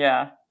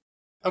 Yeah.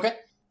 Okay.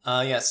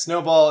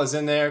 Snowball is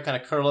in there,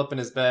 kind of curled up in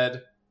his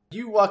bed.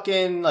 You walk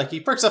in, he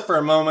perks up for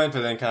a moment,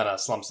 but then kind of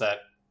slumps that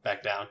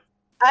back down.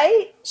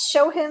 I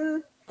show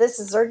him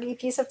this Zergy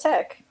piece of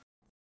tech.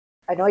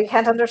 I know you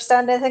can't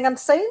understand anything I'm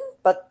saying,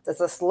 but does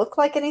this look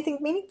like anything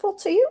meaningful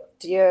to you?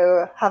 Do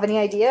you have any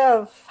idea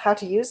of how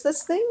to use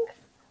this thing?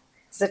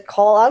 Does it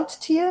call out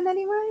to you in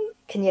any way?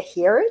 Can you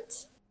hear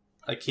it?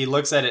 He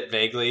looks at it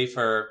vaguely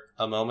for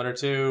a moment or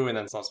two, and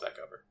then slumps back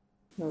over.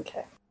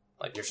 Okay.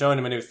 You're showing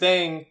him a new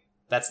thing.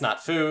 That's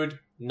not food.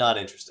 Not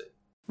interested.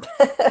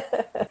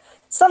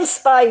 Some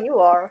spy you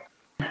are.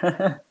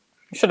 You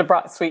should have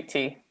brought sweet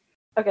tea.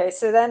 Okay,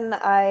 so then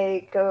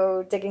I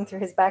go digging through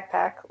his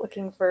backpack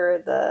looking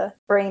for the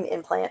brain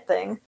implant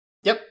thing.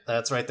 Yep,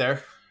 that's right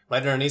there.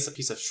 Right underneath a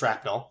piece of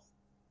shrapnel.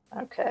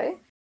 Okay.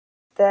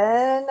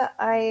 Then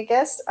I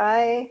guess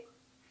I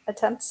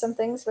attempt some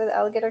things with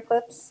alligator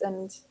clips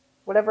and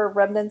whatever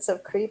remnants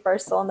of creep are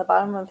still on the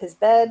bottom of his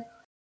bed.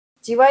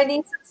 Do I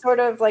need some sort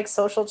of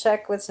social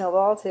check with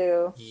Snowball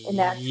to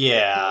enact?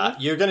 Yeah,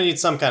 you're going to need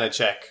some kind of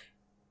check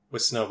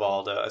with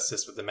Snowball to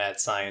assist with the mad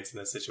science in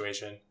this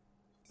situation.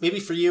 Maybe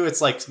for you,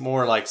 it's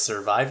more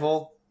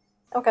survival.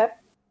 Okay.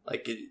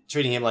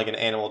 Treating him like an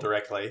animal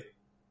directly.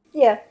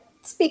 Yeah,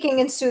 speaking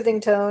in soothing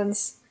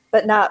tones,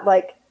 but not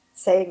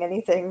saying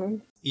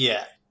anything.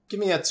 Yeah, give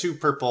me a 2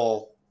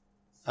 purple.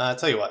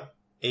 Tell you what,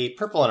 a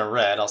purple and a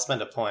red. I'll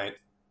spend a point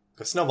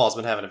because Snowball's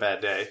been having a bad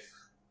day.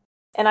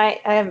 And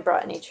I haven't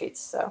brought any treats,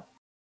 so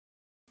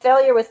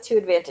failure with 2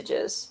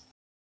 advantages.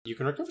 You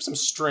can recover some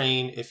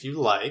strain if you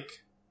like.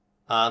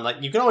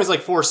 You can always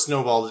force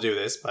Snowball to do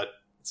this, but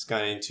it's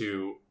going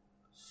to.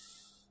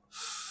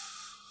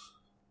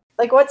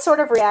 What sort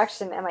of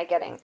reaction am I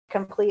getting?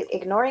 Complete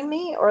ignoring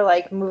me or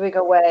moving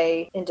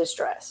away in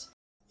distress?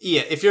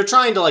 Yeah, if you're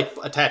trying to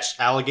attach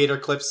alligator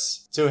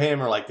clips to him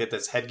or get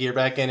this headgear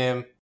back in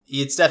him,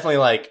 it's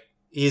definitely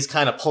he's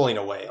kind of pulling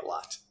away a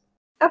lot.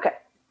 Okay,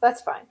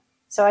 that's fine.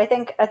 So I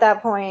think at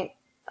that point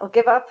I'll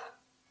give up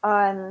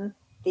on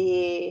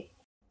the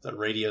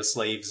radio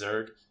slave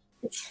Zerg.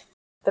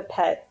 The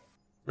pet.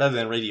 Rather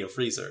than radio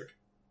free Zerg.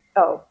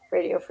 Oh,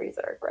 radio free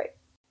Zerg, right.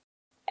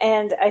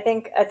 And I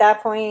think at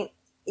that point,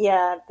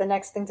 yeah, the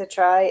next thing to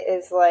try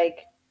is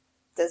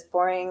does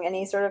pouring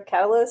any sort of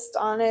catalyst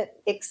on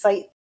it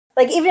excite,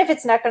 even if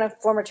it's not going to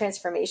form a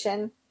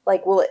transformation,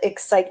 will it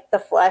excite the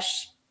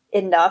flesh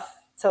enough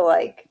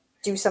to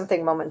do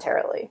something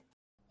momentarily?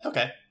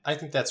 Okay, I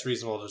think that's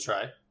reasonable to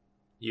try.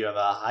 You have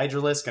a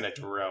Hydralisk and a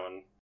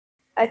drone.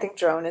 I think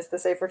drone is the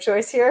safer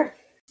choice here.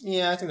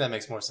 Yeah, I think that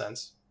makes more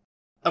sense.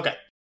 Okay,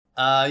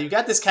 you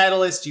got this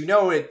catalyst. You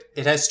know it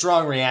has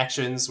strong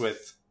reactions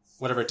with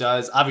whatever it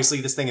does. Obviously,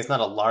 this thing is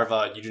not a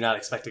larva. You do not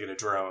expect to get a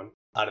drone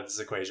out of this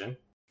equation.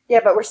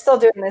 Yeah, but we're still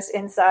doing this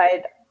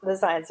inside the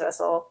science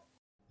vessel.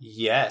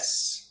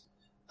 Yes.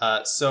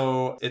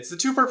 So it's the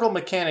 2 purple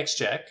mechanics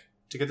check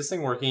to get this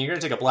thing working. You're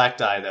going to take a black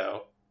die,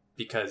 though,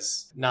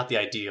 because not the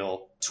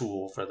ideal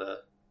tool for the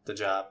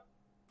job.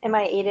 Am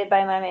I aided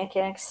by my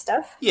mechanics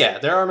stuff? Yeah,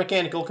 there are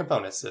mechanical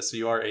components to this, so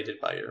you are aided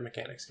by your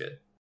mechanics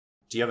kit.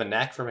 Do you have a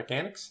knack for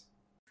mechanics?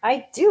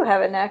 I do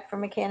have a knack for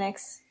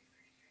mechanics.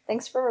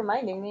 Thanks for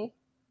reminding me.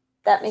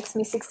 That makes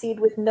me succeed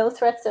with no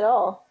threats at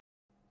all.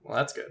 Well,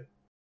 that's good.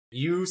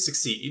 You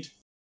succeed.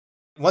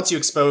 Once you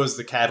expose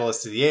the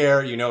catalyst to the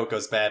air, you know it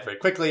goes bad very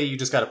quickly. You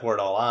just got to pour it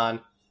all on.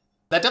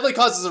 That definitely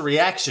causes a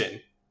reaction.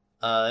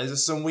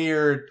 There's some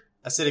weird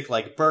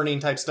acidic, burning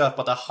type stuff,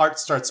 but the heart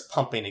starts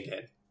pumping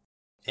again.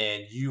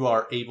 And you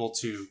are able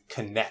to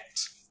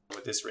connect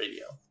with this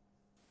radio.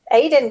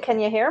 Aiden, can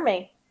you hear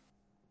me?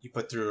 You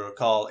put through a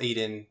call,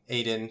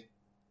 Aiden.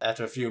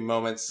 After a few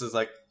moments, is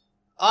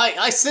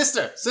Aye,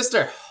 sister,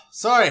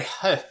 sorry,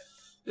 I'm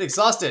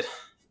exhausted.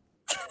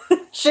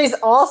 She's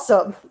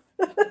awesome.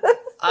 It's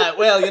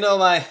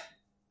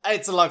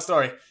a long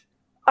story.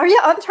 Are you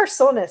on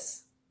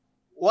Tarsonis?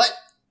 What?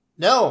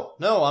 No,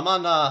 I'm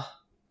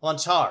on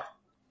Char.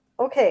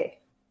 Okay.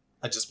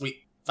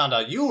 We found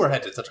out you were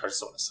headed to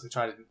Tarsonis. We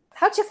tried to.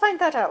 How'd you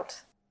find that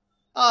out?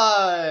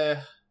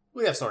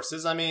 We have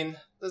sources. I mean,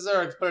 the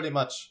Zerg pretty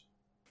much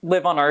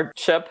live on our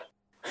ship.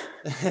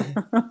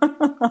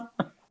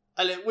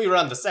 We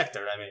run the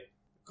sector. I mean,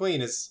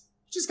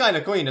 she's kind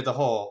of queen of the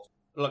whole.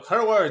 Look,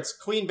 her words,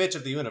 queen bitch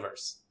of the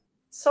universe.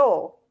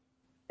 So,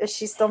 is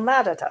she still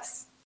mad at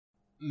us?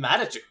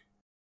 Mad at you?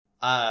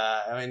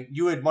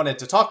 You had wanted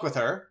to talk with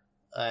her,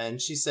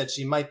 and she said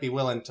she might be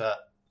willing to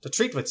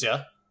treat with you,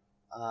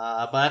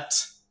 but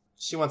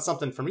she wants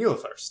something from you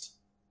first.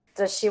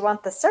 Does she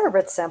want the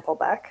Cerebrate sample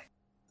back?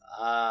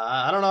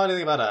 I don't know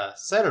anything about a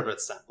Cerebrate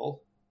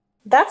sample.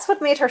 That's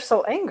what made her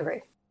so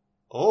angry.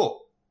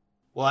 Oh.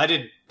 Well,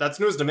 that's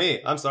news to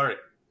me. I'm sorry.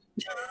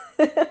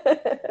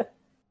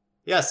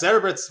 Yeah,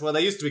 Cerebrates,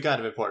 they used to be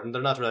kind of important.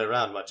 They're not really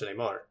around much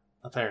anymore.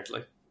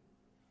 apparently.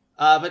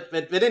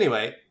 But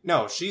anyway,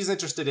 no, she's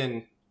interested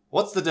in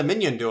what's the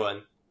Dominion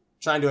doing,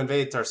 trying to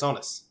invade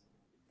Tarsonis.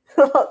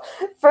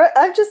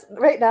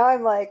 Right now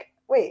I'm like,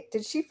 wait,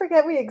 did she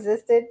forget we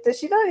existed? Does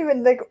she not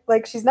even think,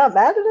 like, she's not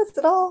mad at us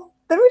at all?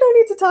 Then we don't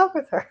need to talk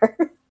with her.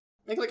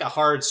 Make like a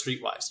hard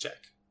streetwise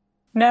check.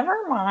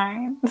 Never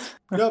mind.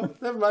 Nope,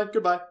 never mind,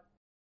 goodbye.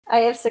 I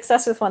have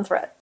success with one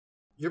threat.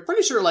 You're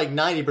pretty sure like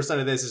 90%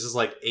 of this is just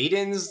like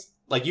Aiden's,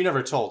 like you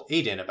never told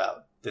Aiden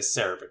about this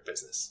Cerebic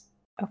business.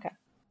 Okay.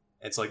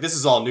 It's like, this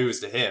is all news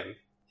to him,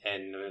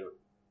 and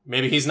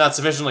maybe he's not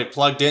sufficiently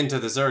plugged into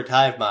the Zerg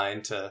hive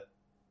mind to,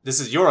 this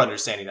is your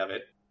understanding of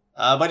it.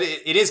 But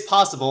it is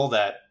possible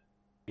that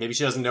maybe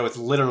she doesn't know it's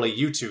literally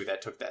you two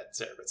that took that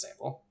Cerebit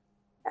sample.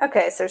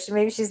 Okay, so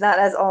maybe she's not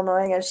as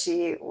all-knowing as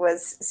she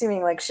was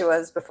seeming like she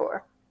was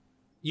before.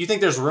 You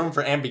think there's room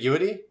for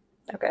ambiguity?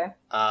 Okay.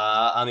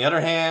 On the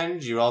other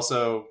hand, you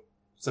also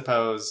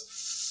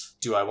suppose,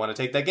 do I want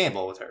to take that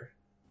gamble with her?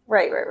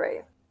 Right.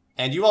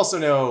 And you also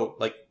know,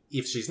 like,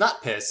 if she's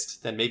not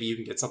pissed, then maybe you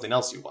can get something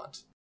else you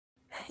want.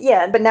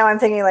 Yeah, but now I'm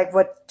thinking, like,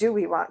 what do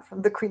we want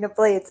from the Queen of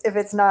Blades if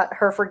it's not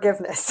her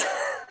forgiveness?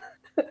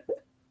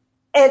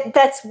 And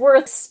that's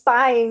worth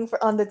spying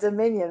on the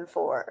Dominion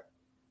for.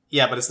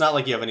 Yeah, but it's not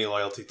like you have any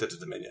loyalty to the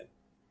Dominion.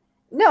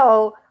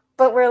 No,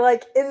 but we're,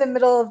 like, in the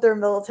middle of their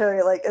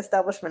military, like,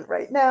 establishment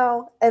right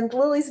now, and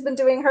Lily's been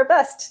doing her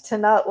best to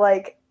not,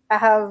 like,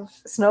 have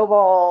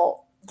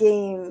Snowball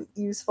gain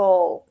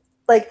useful...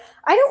 Like,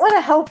 I don't want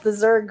to help the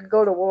Zerg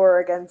go to war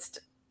against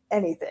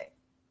anything.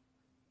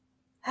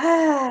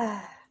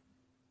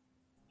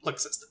 Look,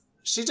 sister,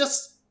 she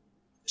just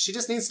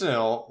needs to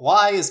know,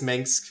 why is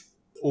Minsk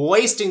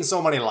wasting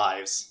so many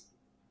lives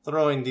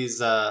throwing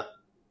these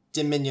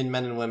Dominion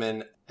men and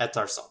women at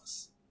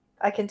Tarsonis?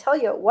 I can tell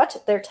you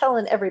what they're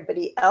telling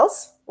everybody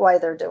else why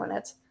they're doing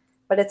it,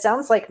 but it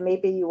sounds like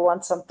maybe you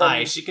want something.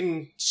 Aye, she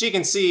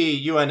can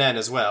see UNN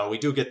as well. We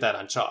do get that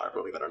on Char,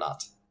 believe it or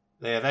not.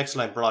 They have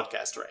excellent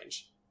broadcast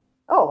range.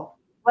 Oh,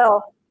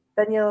 well,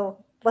 then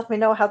you'll let me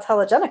know how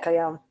telegenic I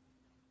am.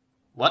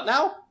 What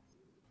now?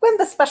 When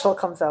the special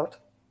comes out.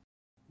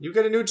 You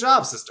get a new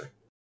job, sister.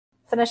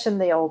 Finishing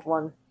the old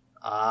one.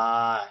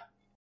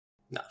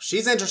 No,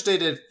 she's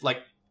interested in, like,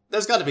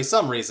 there's got to be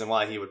some reason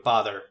why he would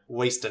bother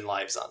wasting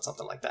lives on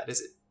something like that.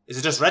 Is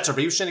it just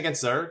retribution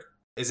against Zerg?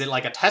 Is it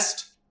like a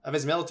test of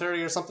his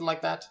military or something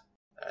like that?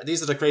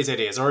 These are the crazy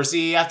ideas. Or is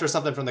he after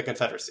something from the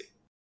Confederacy?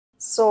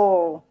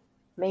 So,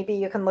 maybe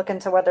you can look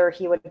into whether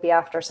he would be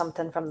after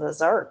something from the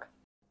Zerg.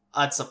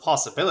 It's a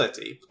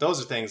possibility.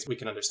 Those are things we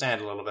can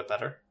understand a little bit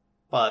better.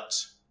 But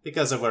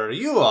because of where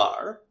you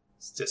are,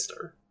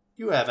 sister,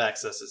 you have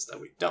accesses that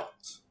we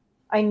don't.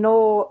 I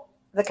know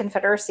the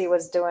Confederacy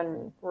was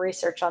doing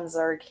research on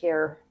Zerg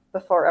here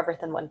before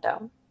everything went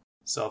down.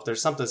 So if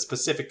there's something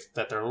specific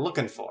that they're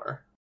looking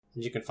for,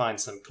 and you can find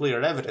some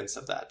clear evidence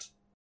of that,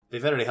 it'd be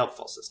very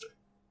helpful, sister.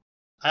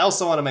 I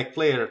also want to make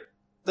clear,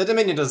 the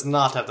Dominion does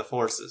not have the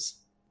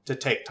forces to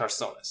take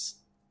Tarsonis.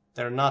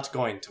 They're not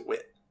going to win.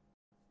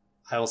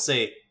 I will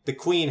say, the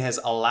Queen has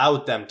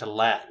allowed them to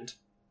land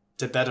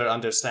to better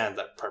understand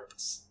their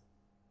purpose.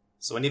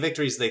 So any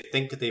victories they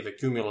think they've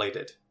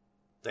accumulated,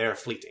 they are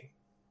fleeting.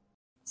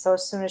 So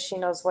as soon as she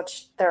knows what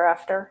they're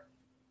after,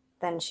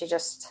 then she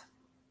just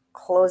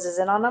closes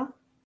in on them?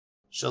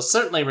 She'll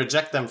certainly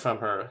reject them from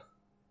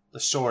the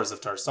shores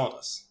of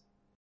Tarsonis,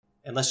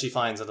 unless she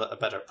finds a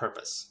better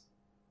purpose.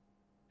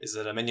 Is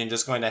the Dominion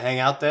just going to hang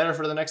out there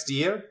for the next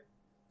year?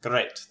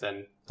 Great,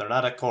 then they're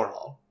not at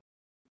Korhal.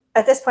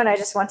 At this point, I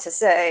just want to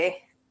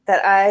say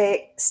that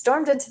I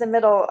stormed into the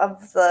middle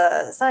of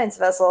the science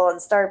vessel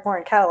and started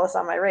pouring catalyst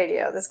on my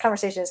radio. This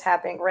conversation is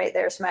happening right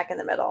there, smack in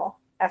the middle,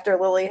 after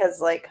Lily has,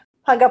 like,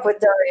 hung up with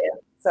Daria.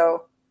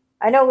 So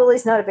I know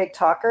Lily's not a big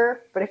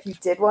talker, but if you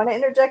did want to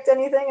interject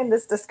anything in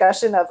this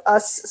discussion of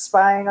us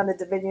spying on the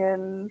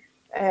Dominion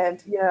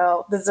and, you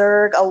know, the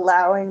Zerg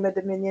allowing the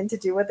Dominion to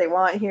do what they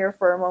want here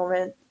for a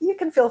moment, you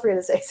can feel free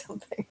to say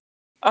something.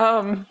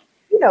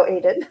 You know,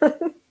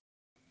 Aiden.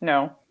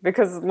 No,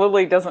 because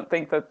Lily doesn't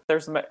think that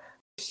there's...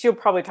 She'll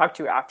probably talk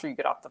to you after you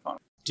get off the phone.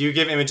 Do you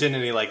give Imogen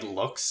any, like,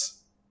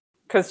 looks?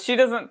 Because she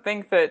doesn't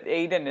think that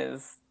Aiden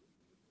is,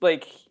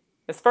 like...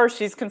 As far as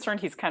she's concerned,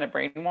 he's kind of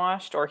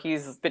brainwashed, or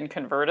he's been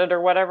converted, or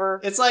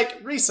whatever. It's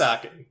like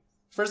resocking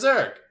for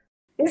Zerg.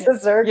 He's the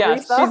Zerg. Yeah,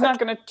 she's not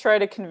going to try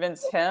to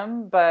convince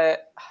him,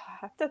 but I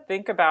have to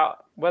think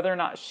about whether or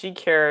not she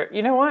cares.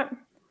 You know what?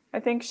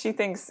 I think she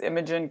thinks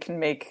Imogen can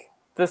make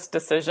this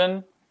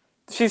decision.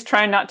 She's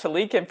trying not to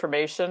leak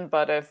information,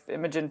 but if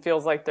Imogen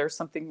feels like there's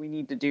something we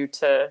need to do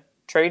to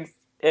trade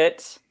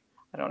it,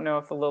 I don't know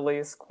if Lily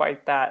is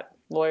quite that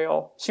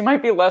loyal. She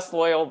might be less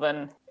loyal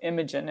than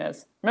Imogen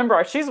is.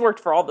 Remember, she's worked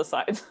for all the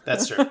sides.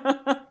 That's true.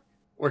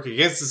 Work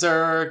against the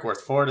Zerg,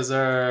 work for the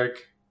Zerg.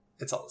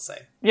 It's all the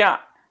same. Yeah.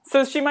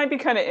 So she might be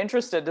kind of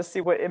interested to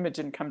see what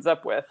Imogen comes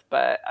up with,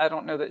 but I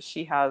don't know that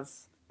she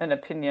has an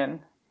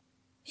opinion.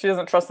 She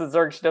doesn't trust the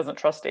Zerg, she doesn't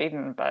trust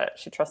Aiden, but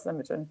she trusts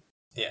Imogen.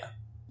 Yeah.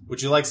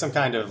 Would you like some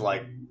kind of,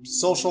 like,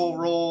 social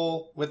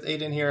role with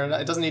Aiden here?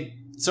 It doesn't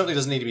need certainly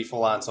doesn't need to be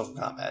full-on social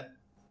combat.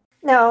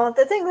 No,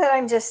 the thing that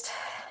I'm just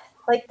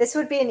like, this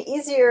would be an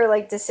easier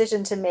like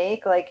decision to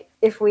make, like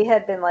if we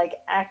had been like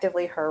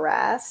actively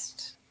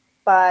harassed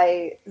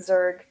by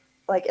Zerg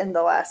like in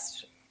the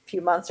last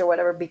few months or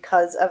whatever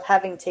because of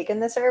having taken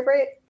the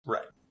Cerebrate.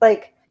 Right.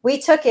 Like we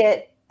took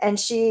it and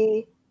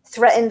she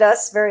threatened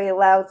us very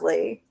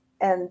loudly,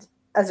 and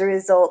as a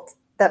result,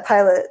 that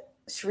pilot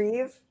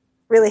Shreve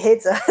really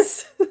hates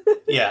us.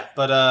 Yeah,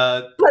 but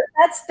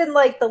that's been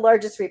like the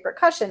largest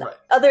repercussion, right.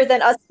 Other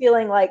than us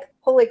feeling like,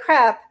 holy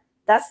crap,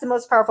 that's the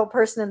most powerful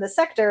person in the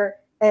sector,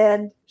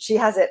 and she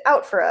has it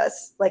out for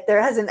us. Like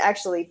there hasn't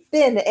actually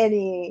been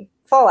any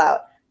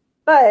fallout.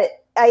 But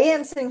I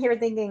am sitting here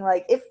thinking,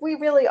 like, if we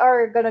really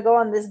are going to go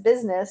on this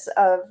business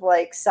of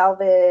like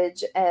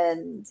salvage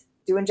and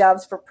doing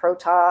jobs for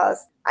Protoss,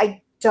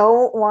 I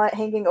don't want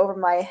hanging over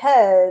my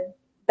head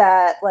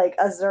that like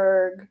a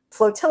Zerg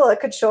flotilla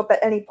could show up at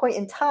any point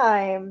in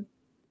time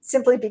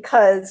simply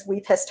because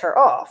we pissed her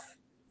off.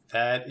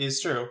 That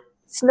is true.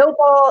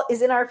 Snowball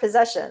is in our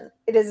possession.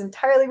 It is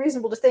entirely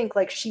reasonable to think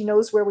like she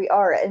knows where we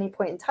are at any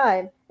point in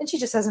time, and she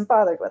just hasn't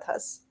bothered with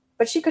us.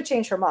 But she could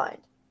change her mind.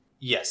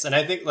 Yes, and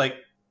I think like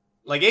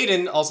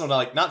Aiden also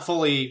not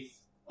fully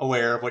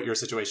aware of what your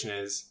situation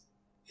is.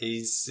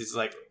 He's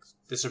like,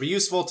 this will be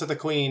useful to the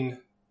Queen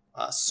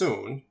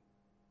soon,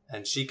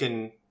 and she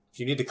can, if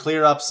you need to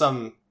clear up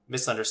some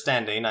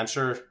misunderstanding, I'm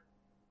sure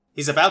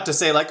he's about to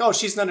say like, oh,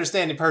 she's an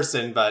understanding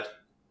person, but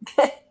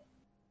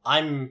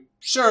I'm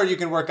sure you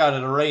can work out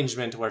an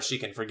arrangement where she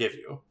can forgive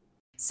you.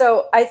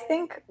 So I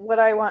think what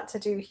I want to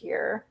do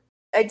here,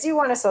 I do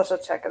want a social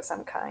check of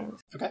some kind.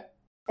 Okay.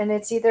 And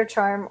it's either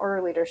charm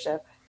or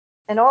leadership.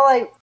 And all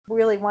I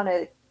really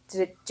wanted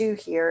to do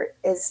here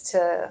is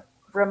to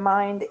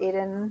remind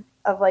Aiden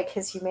of like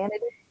his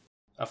humanity.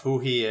 Of who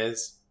he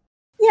is.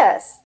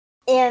 Yes.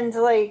 And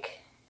like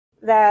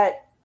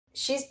that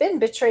she's been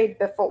betrayed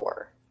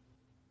before.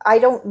 I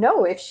don't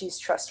know if she's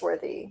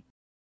trustworthy.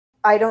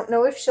 I don't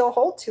know if she'll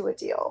hold to a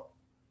deal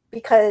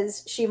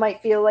because she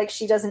might feel like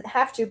she doesn't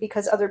have to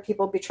because other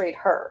people betrayed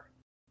her.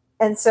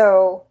 And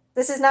so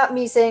this is not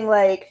me saying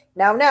like,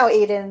 now,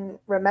 Aiden,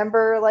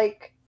 remember,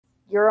 like,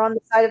 you're on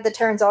the side of the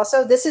Terrans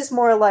also. This is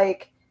more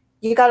like,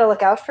 you got to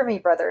look out for me,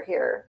 brother,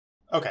 here.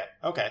 Okay.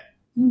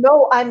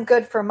 No, I'm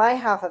good for my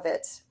half of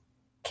it.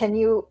 Can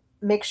you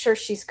make sure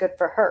she's good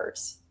for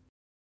hers?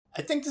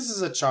 I think this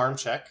is a charm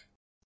check.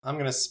 I'm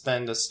going to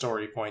spend a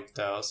story point,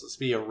 though, so it's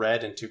be a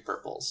red and 2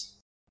 purples.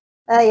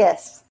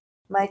 Yes.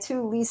 My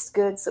 2 least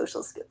good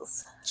social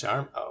skills.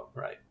 Charm? Oh,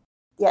 right.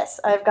 Yes,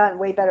 I've gotten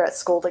way better at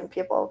scolding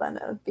people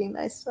than being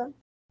nice to them.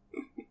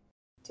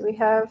 Do we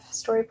have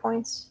story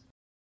points?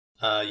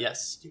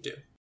 Yes, you do.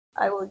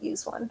 I will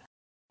use one.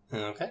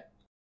 Okay.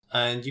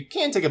 And you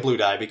can take a blue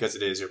die because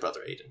it is your brother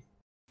Aiden.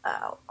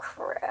 Oh,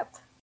 crap.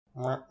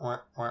 Wah, wah,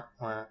 wah,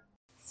 wah.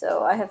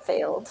 So I have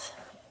failed.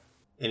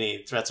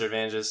 Any threats or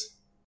advantages?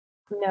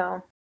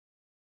 No.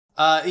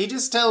 He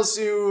just tells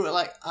you,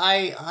 like,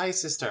 I,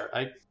 sister,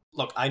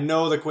 I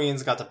know the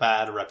Queen's got the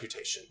bad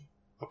reputation,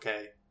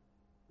 okay?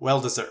 Well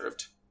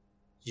deserved.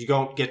 You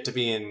don't get to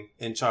be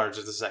in charge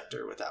of the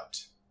sector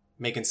without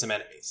making some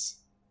enemies.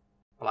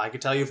 Well, I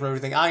can tell you from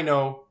everything I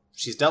know,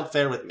 she's dealt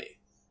fair with me.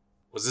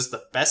 Was this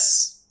the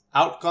best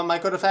outcome I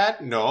could have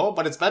had? No,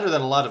 but it's better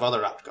than a lot of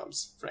other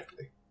outcomes,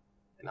 frankly.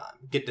 And I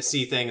get to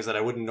see things that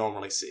I wouldn't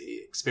normally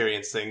see,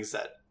 experience things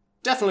that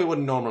definitely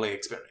wouldn't normally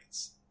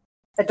experience.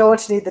 I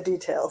don't need the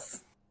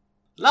details.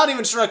 Not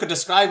even sure I could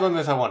describe them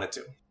if I wanted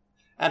to.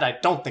 And I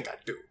don't think I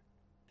do.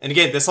 And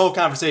again, this whole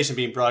conversation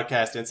being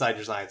broadcast inside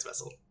your science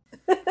vessel.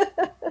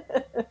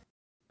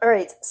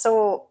 Alright,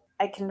 so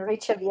I can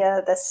reach you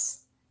via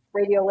this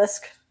radio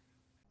lisk.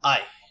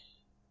 Aye.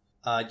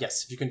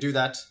 Yes, if you can do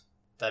that,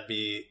 that'd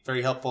be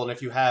very helpful. And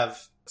if you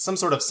have some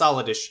sort of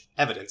solidish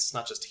evidence,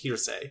 not just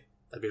hearsay,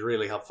 that'd be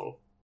really helpful.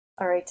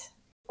 Alright,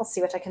 I'll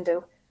see what I can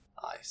do.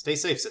 Aye. Stay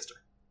safe, sister.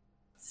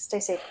 Stay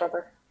safe,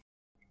 brother.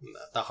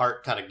 The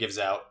heart kind of gives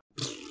out.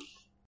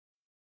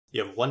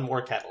 You have one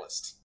more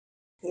catalyst.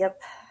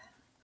 Yep.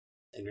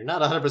 And you're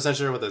not 100%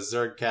 sure what the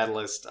Zerg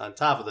catalyst on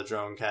top of the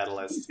drone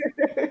catalyst.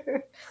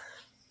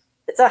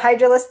 It's a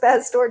Hydralisk that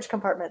has storage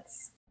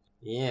compartments.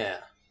 Yeah.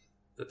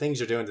 The things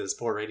you're doing to this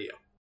poor radio.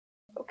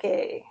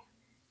 Okay.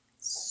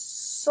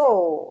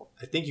 So...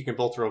 I think you can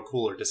both roll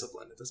cool or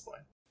discipline at this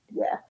point.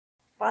 Yeah.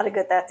 A lot of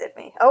good that did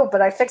me. Oh,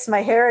 but I fixed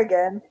my hair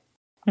again.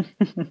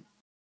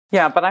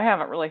 Yeah, but I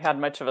haven't really had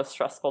much of a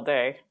stressful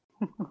day.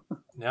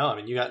 No, I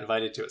mean, you got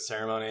invited to a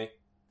ceremony.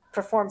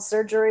 Performed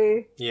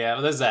surgery. Yeah,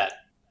 well, there's that.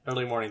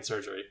 Early morning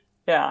surgery.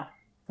 Yeah,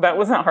 that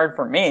wasn't hard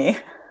for me.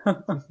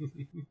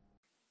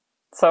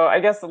 So I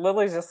guess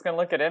Lily's just going to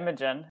look at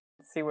Imogen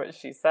and see what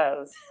she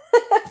says.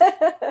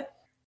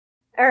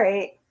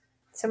 Alright.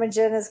 So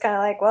Imogen is kind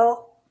of like,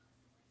 well,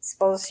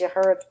 suppose you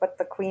heard what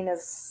the Queen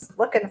is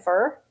looking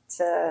for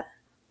to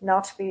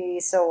not be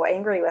so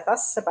angry with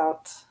us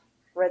about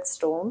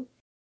Redstone.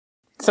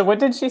 So what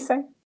did she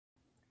say?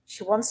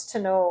 She wants to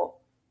know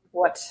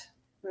what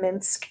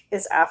Minsk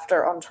is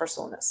after on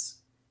Tarsonis.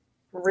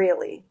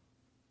 Really.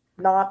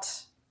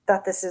 Not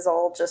that this is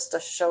all just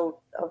a show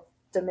of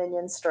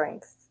Dominion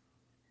strength.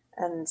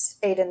 And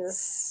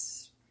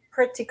Aiden's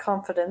pretty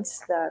confident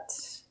that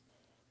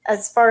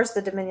as far as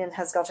the Dominion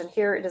has gotten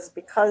here, it is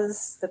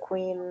because the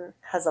Queen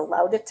has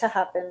allowed it to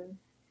happen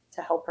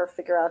to help her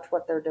figure out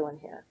what they're doing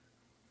here.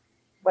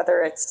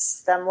 Whether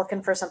it's them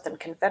looking for something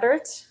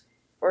Confederate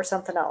or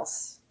something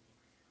else.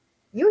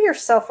 You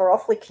yourself were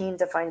awfully keen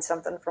to find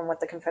something from what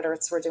the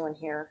Confederates were doing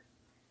here.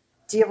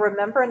 Do you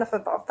remember enough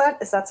about that?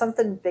 Is that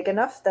something big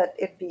enough that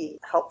it'd be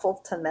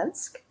helpful to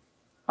Minsk?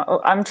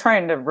 I'm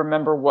trying to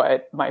remember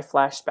what my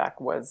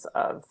flashback was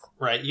of.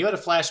 Right, you had a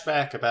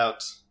flashback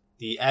about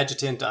the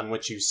adjutant on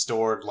which you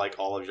stored, like,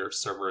 all of your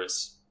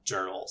Cerberus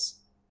journals.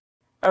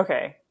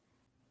 Okay.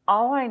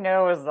 All I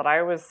know is that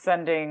I was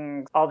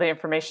sending all the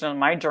information on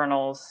my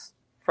journals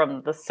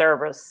from the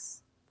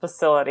Cerberus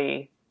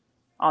facility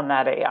on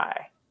that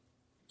AI.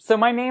 So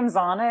my name's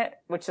on it,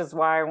 which is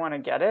why I want to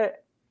get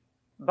it.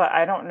 But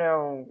I don't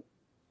know,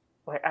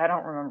 I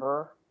don't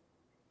remember.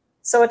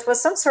 So it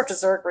was some sort of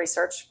Zerg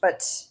research,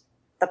 but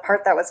the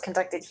part that was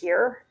conducted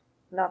here,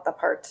 not the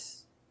part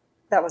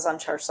that was on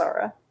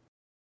Charsara.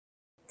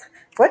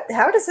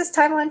 How does this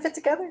timeline fit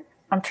together?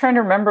 I'm trying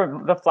to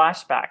remember the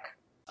flashback.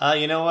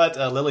 You know what?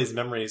 Lily's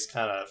memory is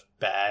kind of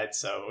bad,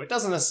 so it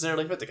doesn't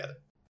necessarily fit together.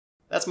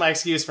 That's my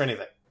excuse for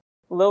anything.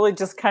 Lily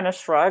just kind of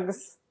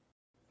shrugs.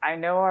 I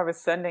know I was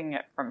sending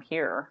it from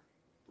here.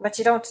 But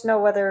you don't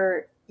know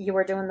whether you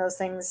were doing those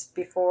things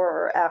before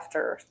or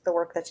after the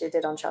work that you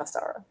did on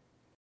Charsara.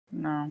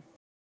 No.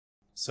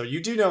 So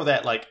you do know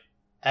that, like,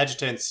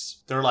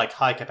 adjutants, they're like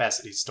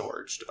high-capacity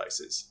storage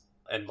devices,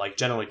 and, like,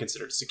 generally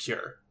considered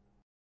secure.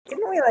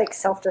 Didn't we, like,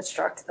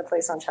 self-destruct the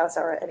place on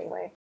Charsara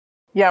anyway?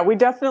 Yeah, we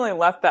definitely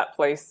left that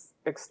place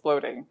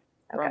exploding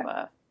Okay. from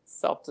the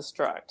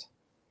self-destruct.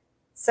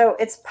 So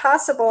it's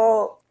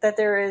possible that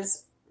there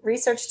is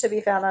research to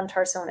be found on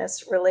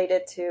Tarsonis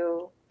related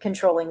to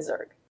controlling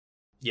Zerg.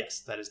 Yes,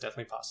 that is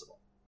definitely possible.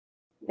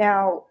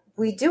 Now,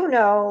 we do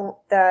know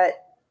that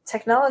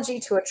technology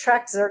to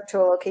attract Zerg to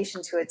a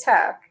location to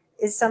attack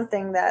is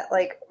something that,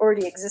 like,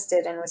 already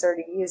existed and was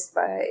already used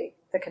by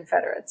the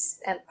Confederates,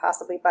 and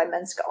possibly by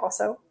Minsk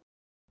also.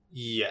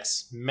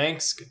 Yes,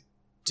 Minsk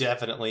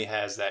definitely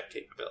has that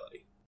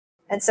capability.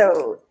 And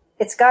so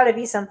it's got to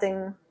be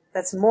something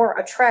that's more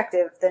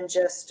attractive than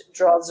just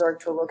draw Zerg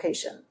to a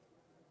location.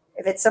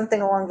 If it's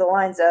something along the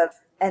lines of,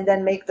 and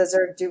then make the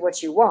Zerg do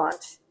what you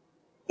want,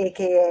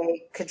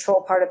 aka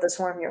control part of the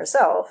swarm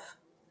yourself,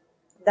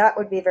 that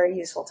would be very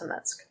useful to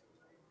Minsk.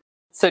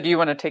 So do you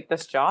want to take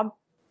this job?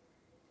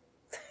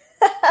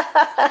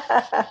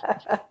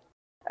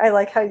 I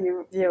like how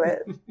you view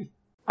it.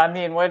 I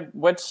mean,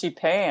 what's she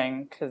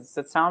paying? Because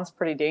it sounds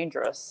pretty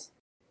dangerous.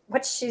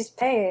 What she's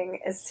paying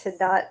is to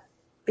not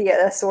be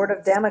a sword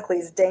of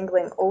Damocles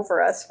dangling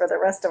over us for the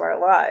rest of our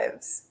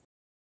lives.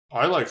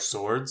 I like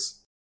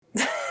swords.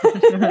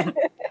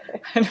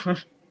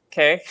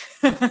 Okay.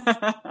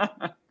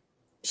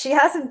 She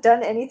hasn't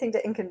done anything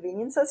to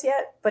inconvenience us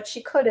yet, but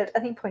she could at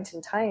any point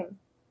in time.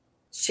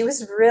 She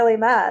was really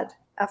mad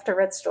after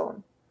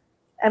Redstone.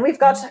 And we've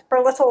got her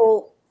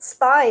little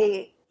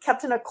spy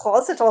kept in a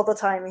closet all the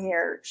time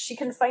here. She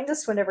can find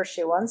us whenever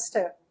she wants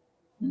to.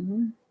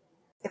 Mm-hmm.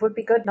 It would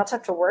be good not to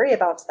have to worry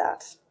about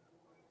that.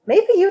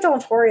 Maybe you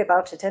don't worry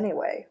about it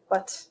anyway,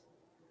 but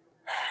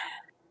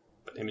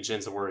But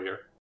Imogen's a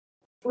warrior.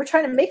 we're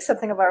trying to make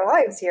something of our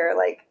lives here.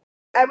 Like,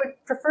 I would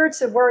prefer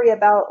to worry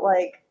about,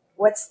 like,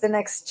 what's the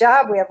next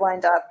job we have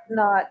lined up,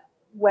 not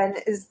when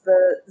is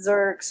the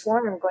Zerg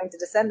swarm going to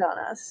descend on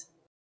us.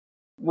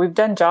 We've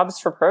done jobs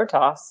for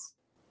Protoss.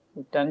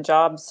 We've done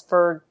jobs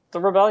for the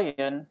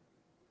Rebellion.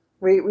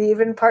 We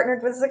even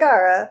partnered with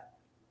Zagara,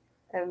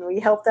 and we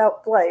helped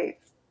out Blight.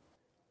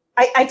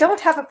 I don't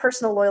have a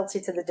personal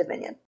loyalty to the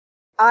Dominion.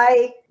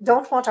 I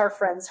don't want our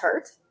friends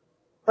hurt,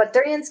 but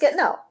Durian's getting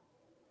out.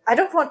 I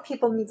don't want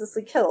people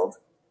needlessly killed.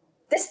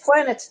 This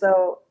planet,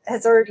 though,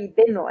 has already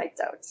been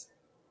wiped out.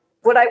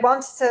 Would I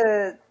want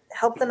to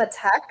help them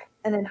attack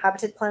an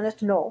inhabited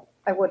planet? No,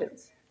 I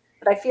wouldn't.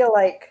 But I feel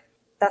like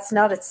that's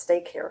not at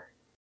stake here.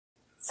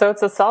 So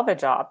it's a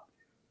salvage job.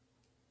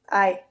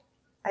 I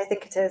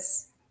think it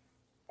is.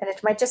 And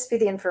it might just be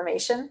the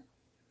information,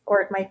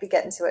 or it might be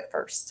getting to it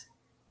first.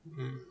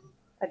 Mm.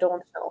 I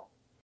don't know.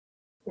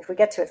 If we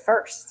get to it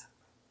first,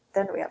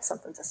 then we have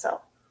something to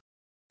sell.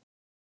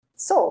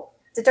 So,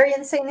 did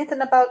Durian say anything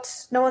about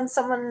knowing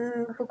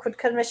someone who could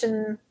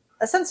commission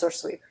a sensor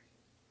sweep?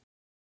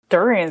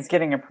 Durian's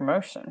getting a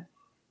promotion.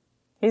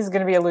 He's going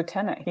to be a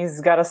lieutenant.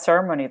 He's got a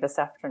ceremony this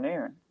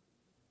afternoon.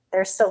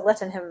 They're still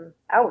letting him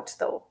out,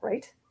 though,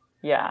 right?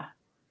 Yeah.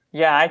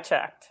 Yeah, I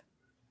checked.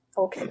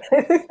 Okay.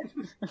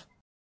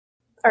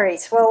 All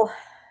right, well,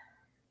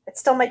 it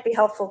still might be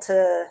helpful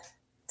to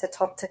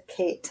talk to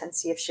Kate and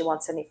see if she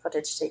wants any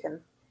footage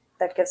taken.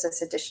 That gives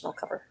us additional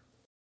cover.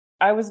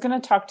 I was going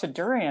to talk to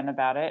Durian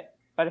about it,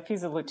 but if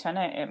he's a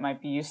lieutenant, it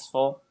might be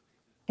useful.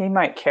 He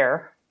might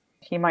care.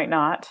 He might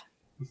not.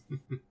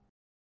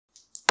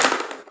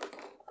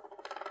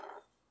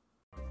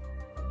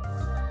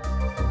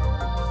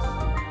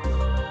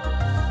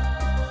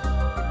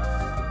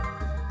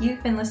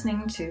 You've been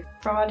listening to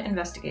Fraud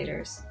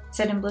Investigators,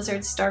 set in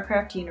Blizzard's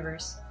StarCraft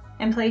universe,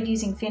 and played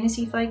using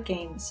Fantasy Flight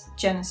Games'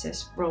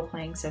 Genesis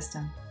role-playing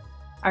system.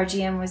 Our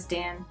GM was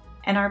Dan,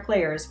 and our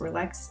players were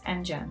Lex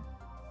and Jen.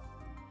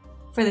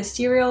 For the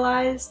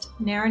serialized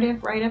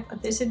narrative write-up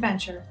of this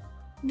adventure,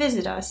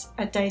 visit us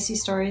at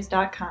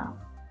diceystories.com.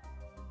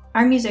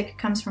 Our music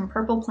comes from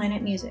Purple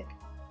Planet Music.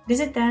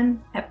 Visit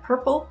them at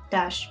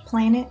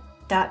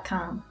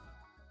purple-planet.com.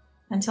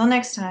 Until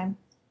next time,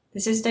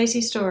 this is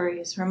Dicey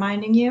Stories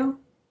reminding you,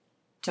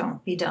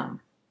 don't be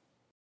dumb.